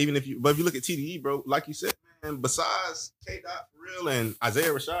mean, but if you look at TDE, bro, like you said, man, besides K Dot for real and Isaiah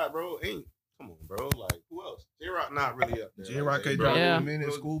Rashad, bro, come on, bro. Like, who else? J Rock not really up there. J Rock Like, ain't bro. drop Yeah. in a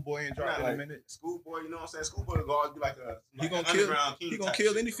minute. Schoolboy ain't drop Not in like a minute. Schoolboy, you know what I'm saying? Schoolboy will always be like He gonna an kill. underground king He gonna type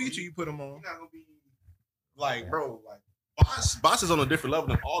kill shit, any bro. feature you put him on. He's not gonna be like, bro, like Boss is on a different level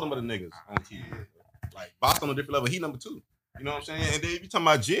than all them other niggas on TV. Like Boss on a different level. He number 2. You know what I'm saying? And then if you talking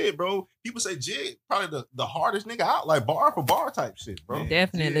about Jid, bro, people say Jid probably the hardest nigga out, like bar for bar type shit, bro.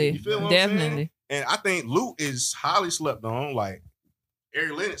 Definitely. You feel what I'm saying? Definitely. And I think Luke is highly slept on. Like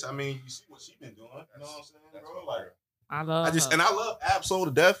Ari Lennox, I mean, you see what she been doing. You know what I'm saying, bro? Like I love. and I love Absol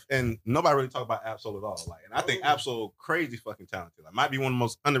to death, and nobody really talk about Absol at all. Like, and I think Absol crazy fucking talented. Like, might be one of the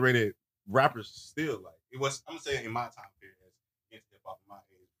most underrated rappers still. Like, it was. I'm gonna say in my time period, as hip hop in my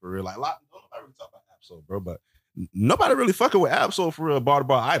age for real. Like, nobody really talk about Absol, bro. But nobody really fucking with Absol for real, bar to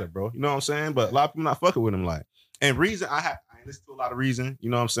bar either, bro. You know what I'm saying? But a lot of people not fucking with him. Like, and Reason, I ain't listened to a lot of Reason. You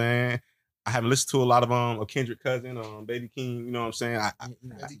know what I'm saying? I haven't listened to a lot of Kendrick cousin, Baby King. You know what I'm saying?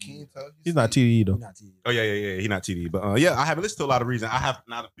 He's not TDE though. Oh yeah. He not TD, but yeah, I haven't listened to a lot of Reason. I have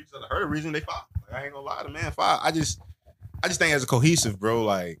not a feature that I heard of Reason. They fire. Like, I ain't gonna lie, the man fire. I just think as a cohesive, bro,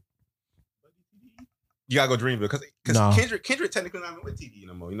 like you gotta go Dreamville because No. Kendrick technically not even with TD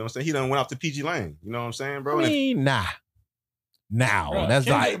no more. You know what I'm saying? He done went off to PG Lane. You know what I'm saying, bro? I mean, nah. Now Bro, that's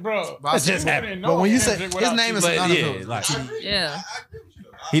Kendrick, like bro. that's just you happened. wouldn't But know when you say Kendrick his without name is TDE. But synonymous, yeah, like- I agree with you. Yeah. I agree with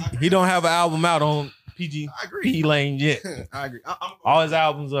you, though. he don't have an album out on PG I agree. P Lane yet. I agree. All his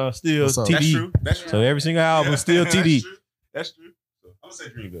albums are still What's up? That's TD. true. That's true. So every single album is still That's TD. true. That's true. So, I'm gonna say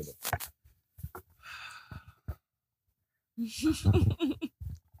Dreamville though.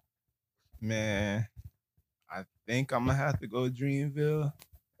 Man, I think I'm gonna have to go Dreamville.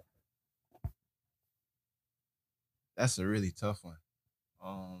 That's a really tough one.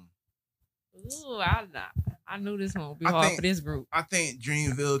 Ooh, I knew this one would be I hard think- for this group. I think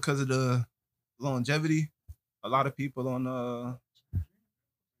Dreamville because of the longevity. A lot of people on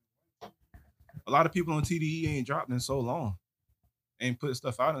TDE ain't dropped in so long, ain't put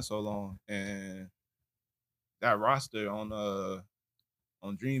stuff out in so long, and that roster on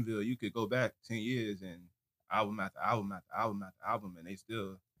Dreamville, you could go back 10 years and album after album after album after album, and they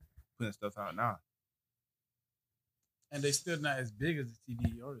still putting stuff out now. And they still not as big as the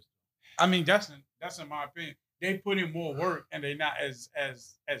TDE artists. I mean, that's in my opinion. They put in more work and they not as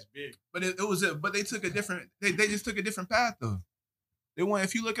big. But but they took a different. They just took a different path though. They want.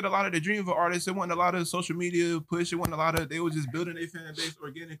 If you look at a lot of the Dreamville artists, it wasn't a lot of social media push. It wasn't a lot of. They were just building their fan base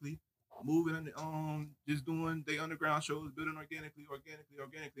organically, moving just doing their underground shows, building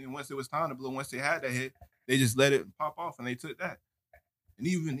organically. And once it was time to blow, once they had that hit, they just let it pop off, and they took that. And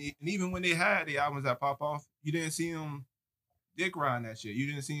even when they had the albums that pop off, you didn't see them dick riding that shit. You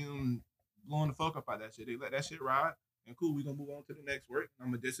didn't see them blowing the fuck up out that shit. They let that shit ride, and cool, we gonna move on to the next work.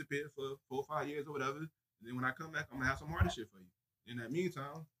 I'm gonna disappear for 4 or 5 years or whatever. And then when I come back, I'm gonna have some harder shit for you. In that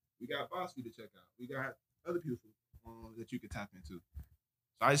meantime, we got Bosky to check out. We got other people that you could tap into.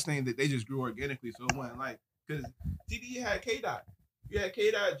 So I just think that they just grew organically. So it wasn't like, because TDE had K-Dot. You had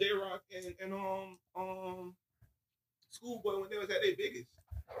K-Dot, J-Rock, and Schoolboy when they was at their biggest.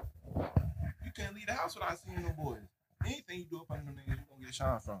 You can't leave the house without seeing them boys. Anything you do up under them niggas, you gonna get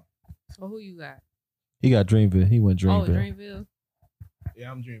shine from. So who you got? He got Dreamville. He went Dreamville. Oh, Dreamville.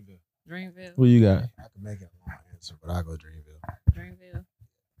 Yeah, I'm Dreamville. Dreamville. What you got? I can make it a long answer, but I go Dreamville. Dreamville.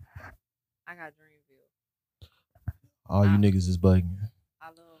 I got Dreamville. All you niggas is bugging. I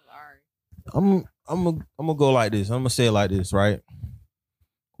love Ari. I'm gonna go like this. I'm gonna say it like this, right?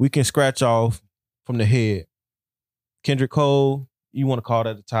 We can scratch off from the head. Kendrick Cole, you want to call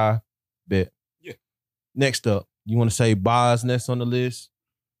that a tie? Bet. Yeah. Next up, you want to say Boz next on the list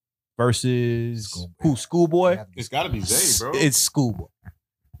versus who? Schoolboy? It's got to be Zay, bro. It's Schoolboy.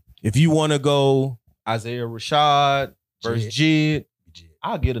 If you want to go Isaiah Rashad versus Jid,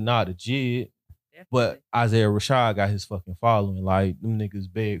 I'll get a nod to Jid. But Isaiah Rashad got his fucking following. Like, them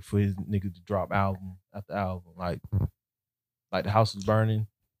niggas beg for his niggas to drop album after album. Like The House Was Burning.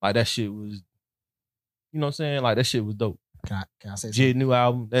 Like, that shit was, you know what I'm saying? Like, that shit was dope. Can I say Jid new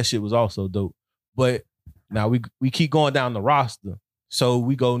album, that shit was also dope. But now we keep going down the roster. So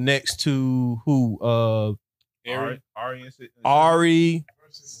we go next to who? Ari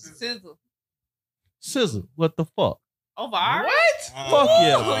Sizzle. SZA. What the fuck? Over Ari? What? Fuck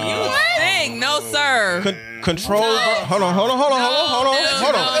yeah. You think? No, sir. Control. No. Hold on. Hold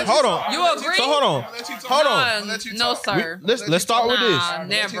on. You agree? So hold on. No, sir. Let's start with Nah,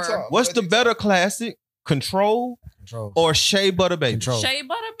 this. never. What's the better classic? Control or Shea Butter Baby? Shea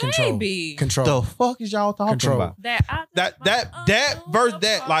Butter Baby. The fuck is y'all talking about? That verse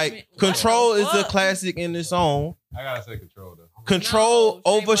that like Control is a classic in its own. I gotta say Control though. Control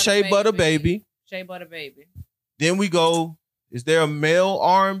over Shea Butter Baby. Shea Butter Baby. Then we go. Is there a male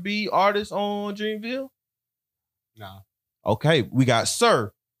R&B artist on Dreamville? No. Okay, we got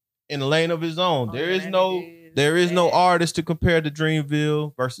Sir in the lane of his own. There is no artist to compare to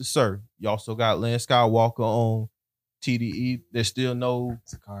Dreamville versus Sir. You also got Lance Skywalker on TDE. There's still no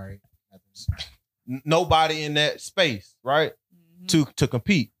Sakari. nobody in that space, right? To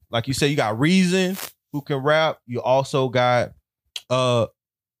compete. Like you said, you got Reason who can rap. You also got Earth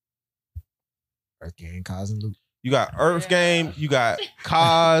Gang, Kaz, and Luke. You got Earth Game, you got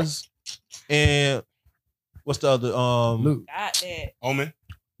Kaz, and what's the other? Luke. Got that. Omen.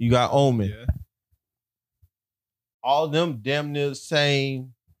 You got Omen. Yeah. All them damn near the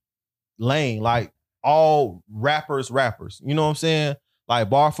same lane, like all rappers. You know what I'm saying? Like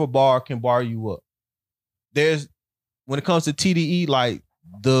bar for bar can bar you up. There's when it comes to TDE, like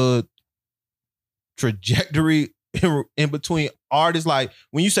the trajectory in between artists, like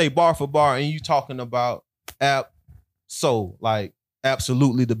when you say bar for bar and you talking about like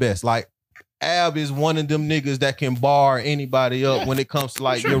absolutely the best. Like Ab is one of them niggas that can bar anybody up when it comes to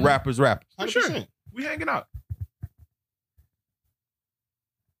like your rappers. For sure. We hanging out.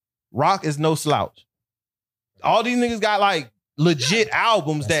 Rock is no slouch. All these niggas got like legit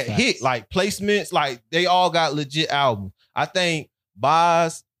albums that hit, like placements, like they all got legit albums. I think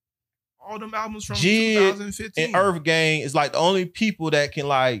Boz, all them albums from Jid, 2015 and Earth Gang is like the only people that can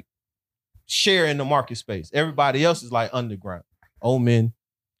like share in the market space. Everybody else is like underground. Omen,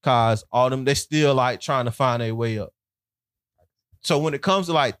 Kaz, all them, they still like trying to find their way up. So when it comes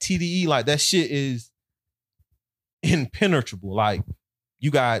to like TDE, like that shit is impenetrable. Like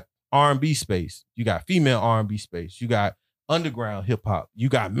you got R&B space, you got female R&B space, you got underground hip hop, you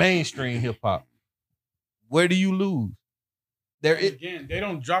got mainstream hip hop. Where do you lose? Again, they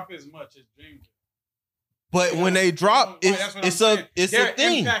don't drop as much as Dreamville. But when they drop, it's a Their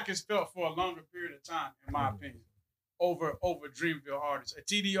thing. impact is felt for a longer period of time, in my opinion, over Dreamville artists. A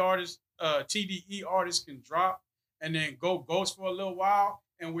TDE artist can drop and then go ghost for a little while,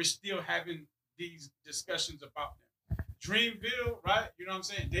 and we're still having these discussions about them. Dreamville, right? You know what I'm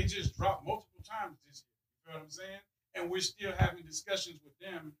saying? They just dropped multiple times this year. You know what I'm saying? And we're still having discussions with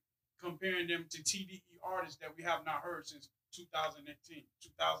them, comparing them to TDE artists that we have not heard since 2018,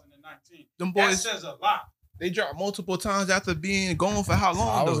 2019. Them That boys says a lot. they dropped multiple times after being gone for how So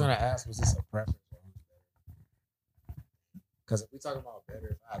long? I was though? gonna ask, was this a preference? Because if we talking about better,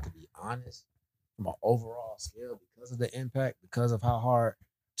 if I have to be honest, from an overall scale, because of the impact, because of how hard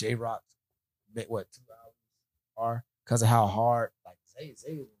J Rock's two albums are, because of how hard, like Zay is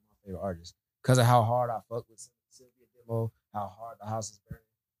one of my favorite artists, because of how hard I fuck with Sylvia Demo, how hard The House is Burning,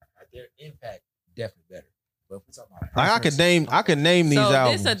 like their impact definitely better. But if we talking about Like I could name these So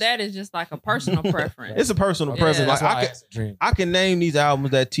albums. this or that is just like a personal preference. It's a personal Yeah. preference. That's Like why I asked Dream. I can name these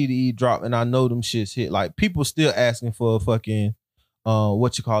albums that TDE dropped, and I know them shits hit. Like people still asking for a fucking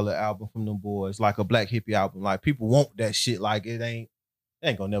album from them boys, like a Black Hippie album. Like people want that shit. Like it ain't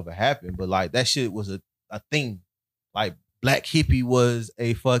gonna never happen. But like that shit was a thing. Like Black Hippie was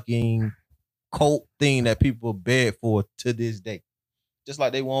a fucking cult thing that people beg for to this day. Just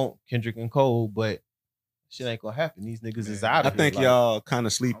like they want Kendrick and Cole, but shit ain't gonna happen. These niggas is out I of here. think Like, y'all kind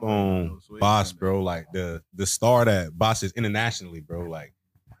of sleep I'm ready to on know, so Boss, it's- bro. Like the star that Boss is internationally, bro. Like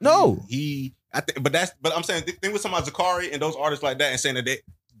no. But I'm saying the thing with somebody Zakari and those artists like that and saying that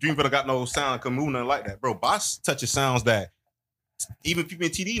Dreamville got no sound, can move nothing like that, bro. Boss touches sounds that even people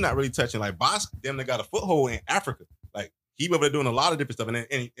in TD not really touching. Like Boss, them they got a foothold in Africa. Like he over there doing a lot of different stuff,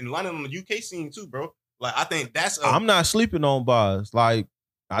 and London on the UK scene too, bro. Like I think I'm not sleeping on Boss. Like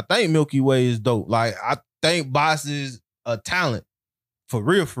I think Milky Way is dope. Like I think Boss is a talent for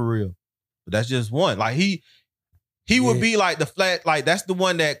real. But that's just one. Like he would be like the flat. Like that's the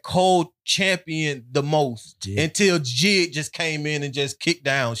one that Cole championed the most until Jid just came in and just kicked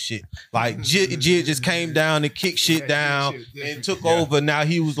down shit. Like Jid just came down and kicked shit down and took over. Now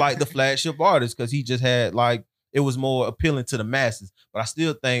he was like the flagship artist because he just had like it was more appealing to the masses. But I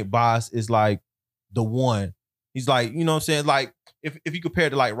still think Boss is like the one. He's like, you know what I'm saying? Like if you compare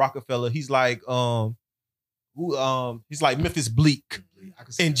to like Rockefeller, he's like he's like Memphis Bleak.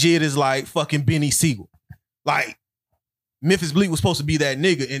 And Jid is like fucking Benny Siegel. Like Memphis Bleak was supposed to be that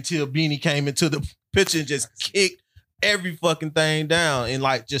nigga until Beanie came into the picture and just kicked every fucking thing down and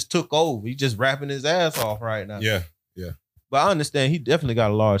like just took over. He just rapping his ass off right now. Yeah. But I understand he definitely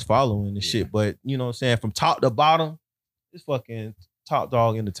got a large following and shit. But you know what I'm saying? From top to bottom, it's fucking top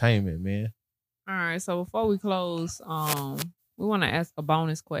dog entertainment, man. All right. So before we close, we want to ask a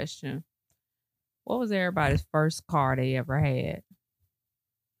bonus question. What was everybody's first car they ever had?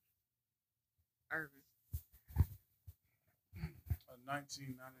 Irvin. A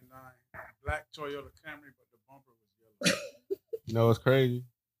 1999 black Toyota Camry, but the bumper was yellow. You know what's crazy?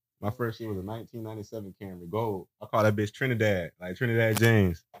 My first year was a 1997 Camry Gold. I call that bitch Trinidad, like Trinidad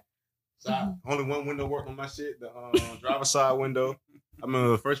James. So only one window worked on my shit, the driver's side window. I remember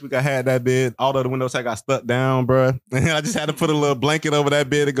the first week I had that bed, all the other windows I got stuck down, bro. And I just had to put a little blanket over that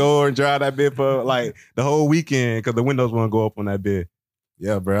bed to go and dry that bed for like the whole weekend because the windows wouldn't go up on that bed.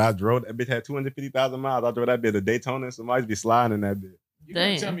 Yeah, bro. I drove that bitch, had 250,000 miles. I drove that bed to Daytona. Somebody's be sliding in that bit. You Damn.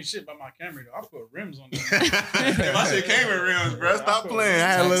 can't tell me shit about my Camry though. I put rims on that. My shit came with rims, bro. Stop playing. I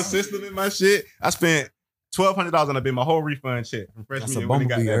had a little system in my shit. I spent $1,200 on that bit, my whole refund check from freshman That's a year when I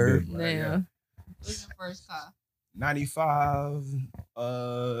got bumblebee, that Herb. bit. Yeah. What's your first car?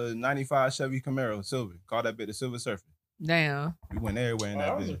 95 Chevy Camaro, silver. Call that bit the Silver Surfer. Damn. We went everywhere in That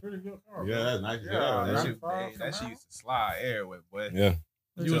that was a bit. pretty good car. Yeah, bro. that's nice. Yeah, Yeah, That shit. shit used to slide everywhere, boy. Yeah.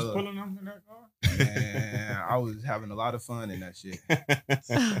 You was Tell her. pulling them in that car? And I was having a lot of fun in that shit.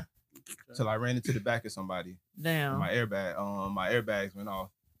 Till I ran into the back of somebody. Damn. My airbags went off.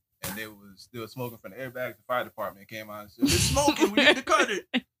 And they was still smoking from the airbags. The fire department came out and said, "It's smoking, we need to cut it."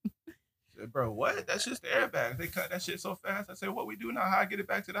 I said, "Bro, what? That's just the airbags. They cut that shit so fast." I said, "What we do now? How I get it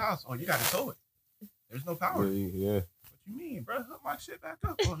back to the house?" "Oh, you gotta tow it. There's no power." Yeah. "What you mean, bro? Hook my shit back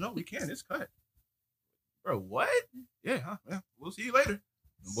up." "Oh, no, we can't. It's cut." "Bro, what?" "Yeah, huh? Yeah, we'll see you later."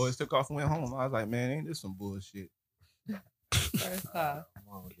 The boys took off and went home. I was like, "Man, ain't this some bullshit?" First car.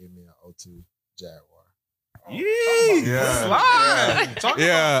 Mom gave me an 02 Jaguar. Yeah. Slide.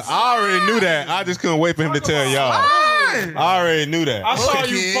 Yeah, I already knew that. I just couldn't wait for him to tell y'all. I already knew that. I saw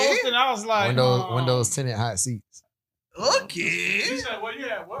you Okay. posting. I was like, Windows tinted hot seats. Okay. You said, well, you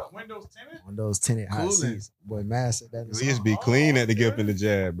had what? Windows tinted? Windows tinted hot Cooling. seats. Boy, massive. That We just be clean at the get up in the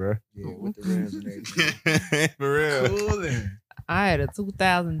jab, bro. yeah, with the rims and everything. For real. Cooling. I had a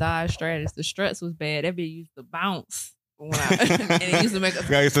 2000 Dodge Stratus. The struts was bad. That bitch used to bounce. When and it used to make a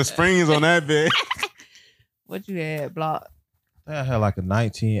Got some springs on that bit. What you had, Block? I had like a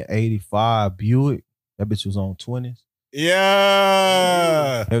 1985 Buick. That bitch was on 20s.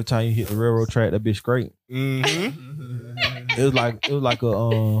 Yeah. Every time you hit the railroad track, that bitch great. Mm-hmm. it was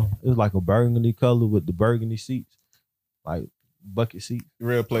like a burgundy color with the burgundy seats, like bucket seats.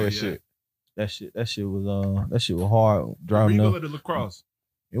 Real player yeah. shit. That shit was hard driving Regal up. or the lacrosse?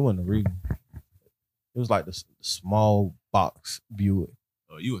 It wasn't a Regal. It was like the small box Buick.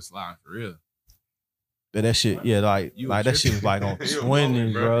 Oh, you was sliding for real. But that shit, yeah, like You that was shit was like on You was twinning,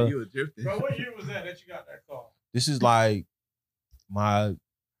 rolling, bro. You was drifting. Bro, what year was that you got that car? This is like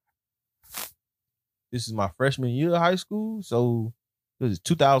this is my freshman year of high school, so it was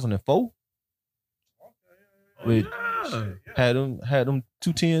 2004. With had them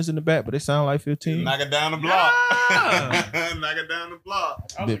 210s in the back, but they sound like 15. Knock it down the block. Yeah. Knock it down the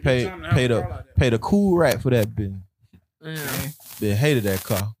block. They paid a cool rat for that bitch. Yeah. They hated that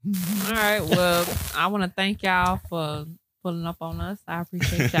car. All right. Well, I want to thank y'all for pulling up on us. I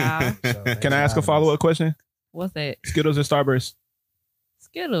appreciate y'all. Can I ask a follow-up question? What's that? Skittles or Starburst?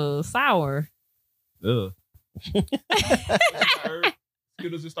 Skittles, sour. Ugh.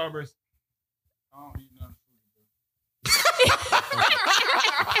 Skittles or Starburst? I don't eat none.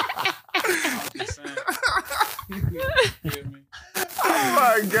 Oh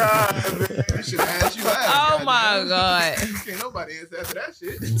my God, man. I should have asked you last. Oh my God. Can't nobody answer after that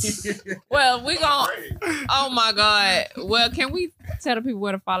shit. Well, we gon' oh my God. Well, can we tell the people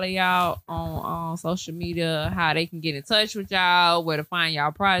where to follow y'all on social media, how they can get in touch with y'all, where to find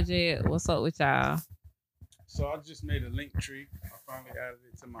y'all project? What's up with y'all? So I just made a link tree. I finally added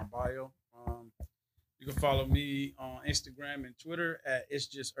it to my bio. You can follow me on Instagram and Twitter at It's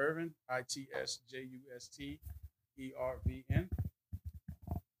Just Irvin, ITSJUSTERVN.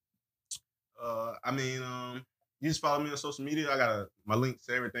 You just follow me on social media. I got my links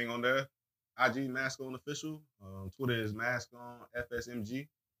to everything on there. IG Mascon Official. Twitter is Mascon FSMG.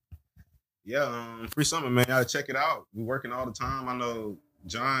 Yeah, Free Summer, man. Y'all check it out. We working all the time. I know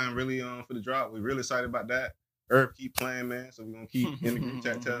John really for the drop. We're really excited about that. Herb keep playing, man. So we're gonna keep in the group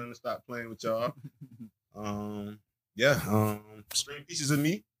chat telling them to stop playing with y'all. Stream pieces of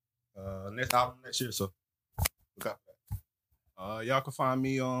me. Next album next year. So look out for that. Y'all can find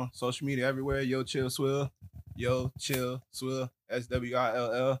me on social media everywhere. Yo Chill Swill. Yo Chill Swill.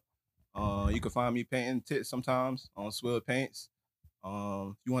 SWILL. You can find me painting tits sometimes on Swill Paints.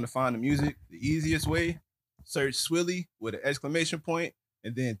 If you want to find the music, the easiest way, search Swilly with an exclamation point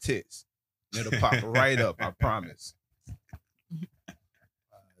and then tits. And it'll pop right up, I promise.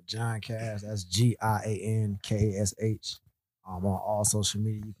 John Cash, that's GIANKASH. On all social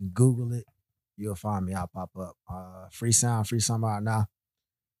media. You can Google it. You'll find me. I'll pop up. Free Summer out now.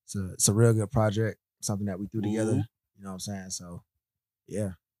 It's a real good project. Something that we threw together. You know what I'm saying? So, yeah.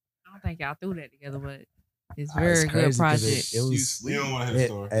 I don't think y'all threw that together, but it's It's very good crazy 'cause project. It was. You don't want to hear the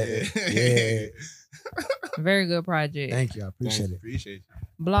story. Yeah. Very good project. Thank you. I appreciate it. Appreciate you.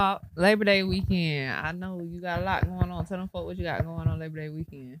 Block Labor Day weekend. I know you got a lot going on. Tell them folk what you got going on Labor Day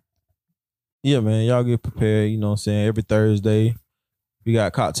weekend. Yeah, man. Y'all get prepared. You know what I'm saying? Every Thursday, we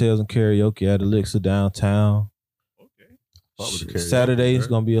got cocktails and karaoke at Elixir downtown. Okay. Saturday is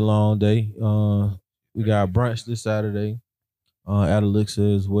going to be a long day. We got brunch this Saturday at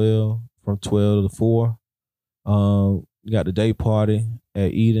Elixir as well from 12 to 4. We got the day party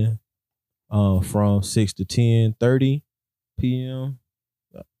at Eden from 6 to 10:30 p.m.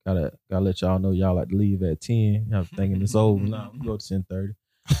 Gotta let y'all know y'all like to leave at 10. I'm thinking it's over now. We go to 10:30.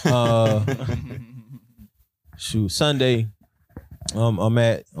 Shoot, Sunday.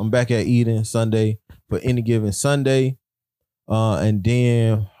 I'm back at Eden Sunday for any given Sunday. And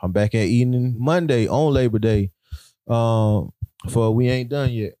then I'm back at Eden Monday on Labor Day. For We Ain't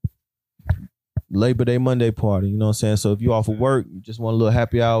Done Yet. Labor Day Monday party. You know what I'm saying? So if you off of work, you just want a little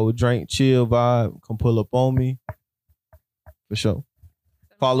happy hour, drink, chill vibe, come pull up on me. For sure.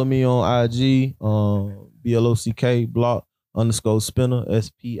 Follow me on IG, BLOCK block _spinner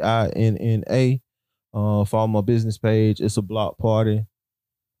SPINNA. Follow my business page. It's a block party.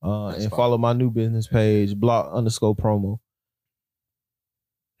 And follow my new business page, block _promo.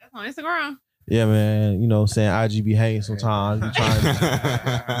 That's on Instagram. Yeah, man. You know what I'm saying? IG be hanging sometimes. I'm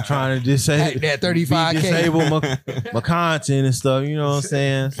trying to disable that 35K. disable my content and stuff. You know what I'm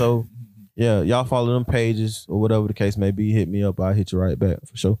saying? So yeah, y'all follow them pages or whatever the case may be. Hit me up. I'll hit you right back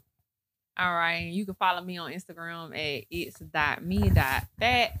for sure. All right. You can follow me on Instagram at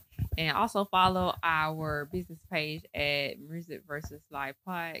its.me.that. And also follow our business page at Music vs. Life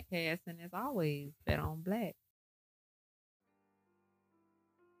Podcast. And as always, bet on black.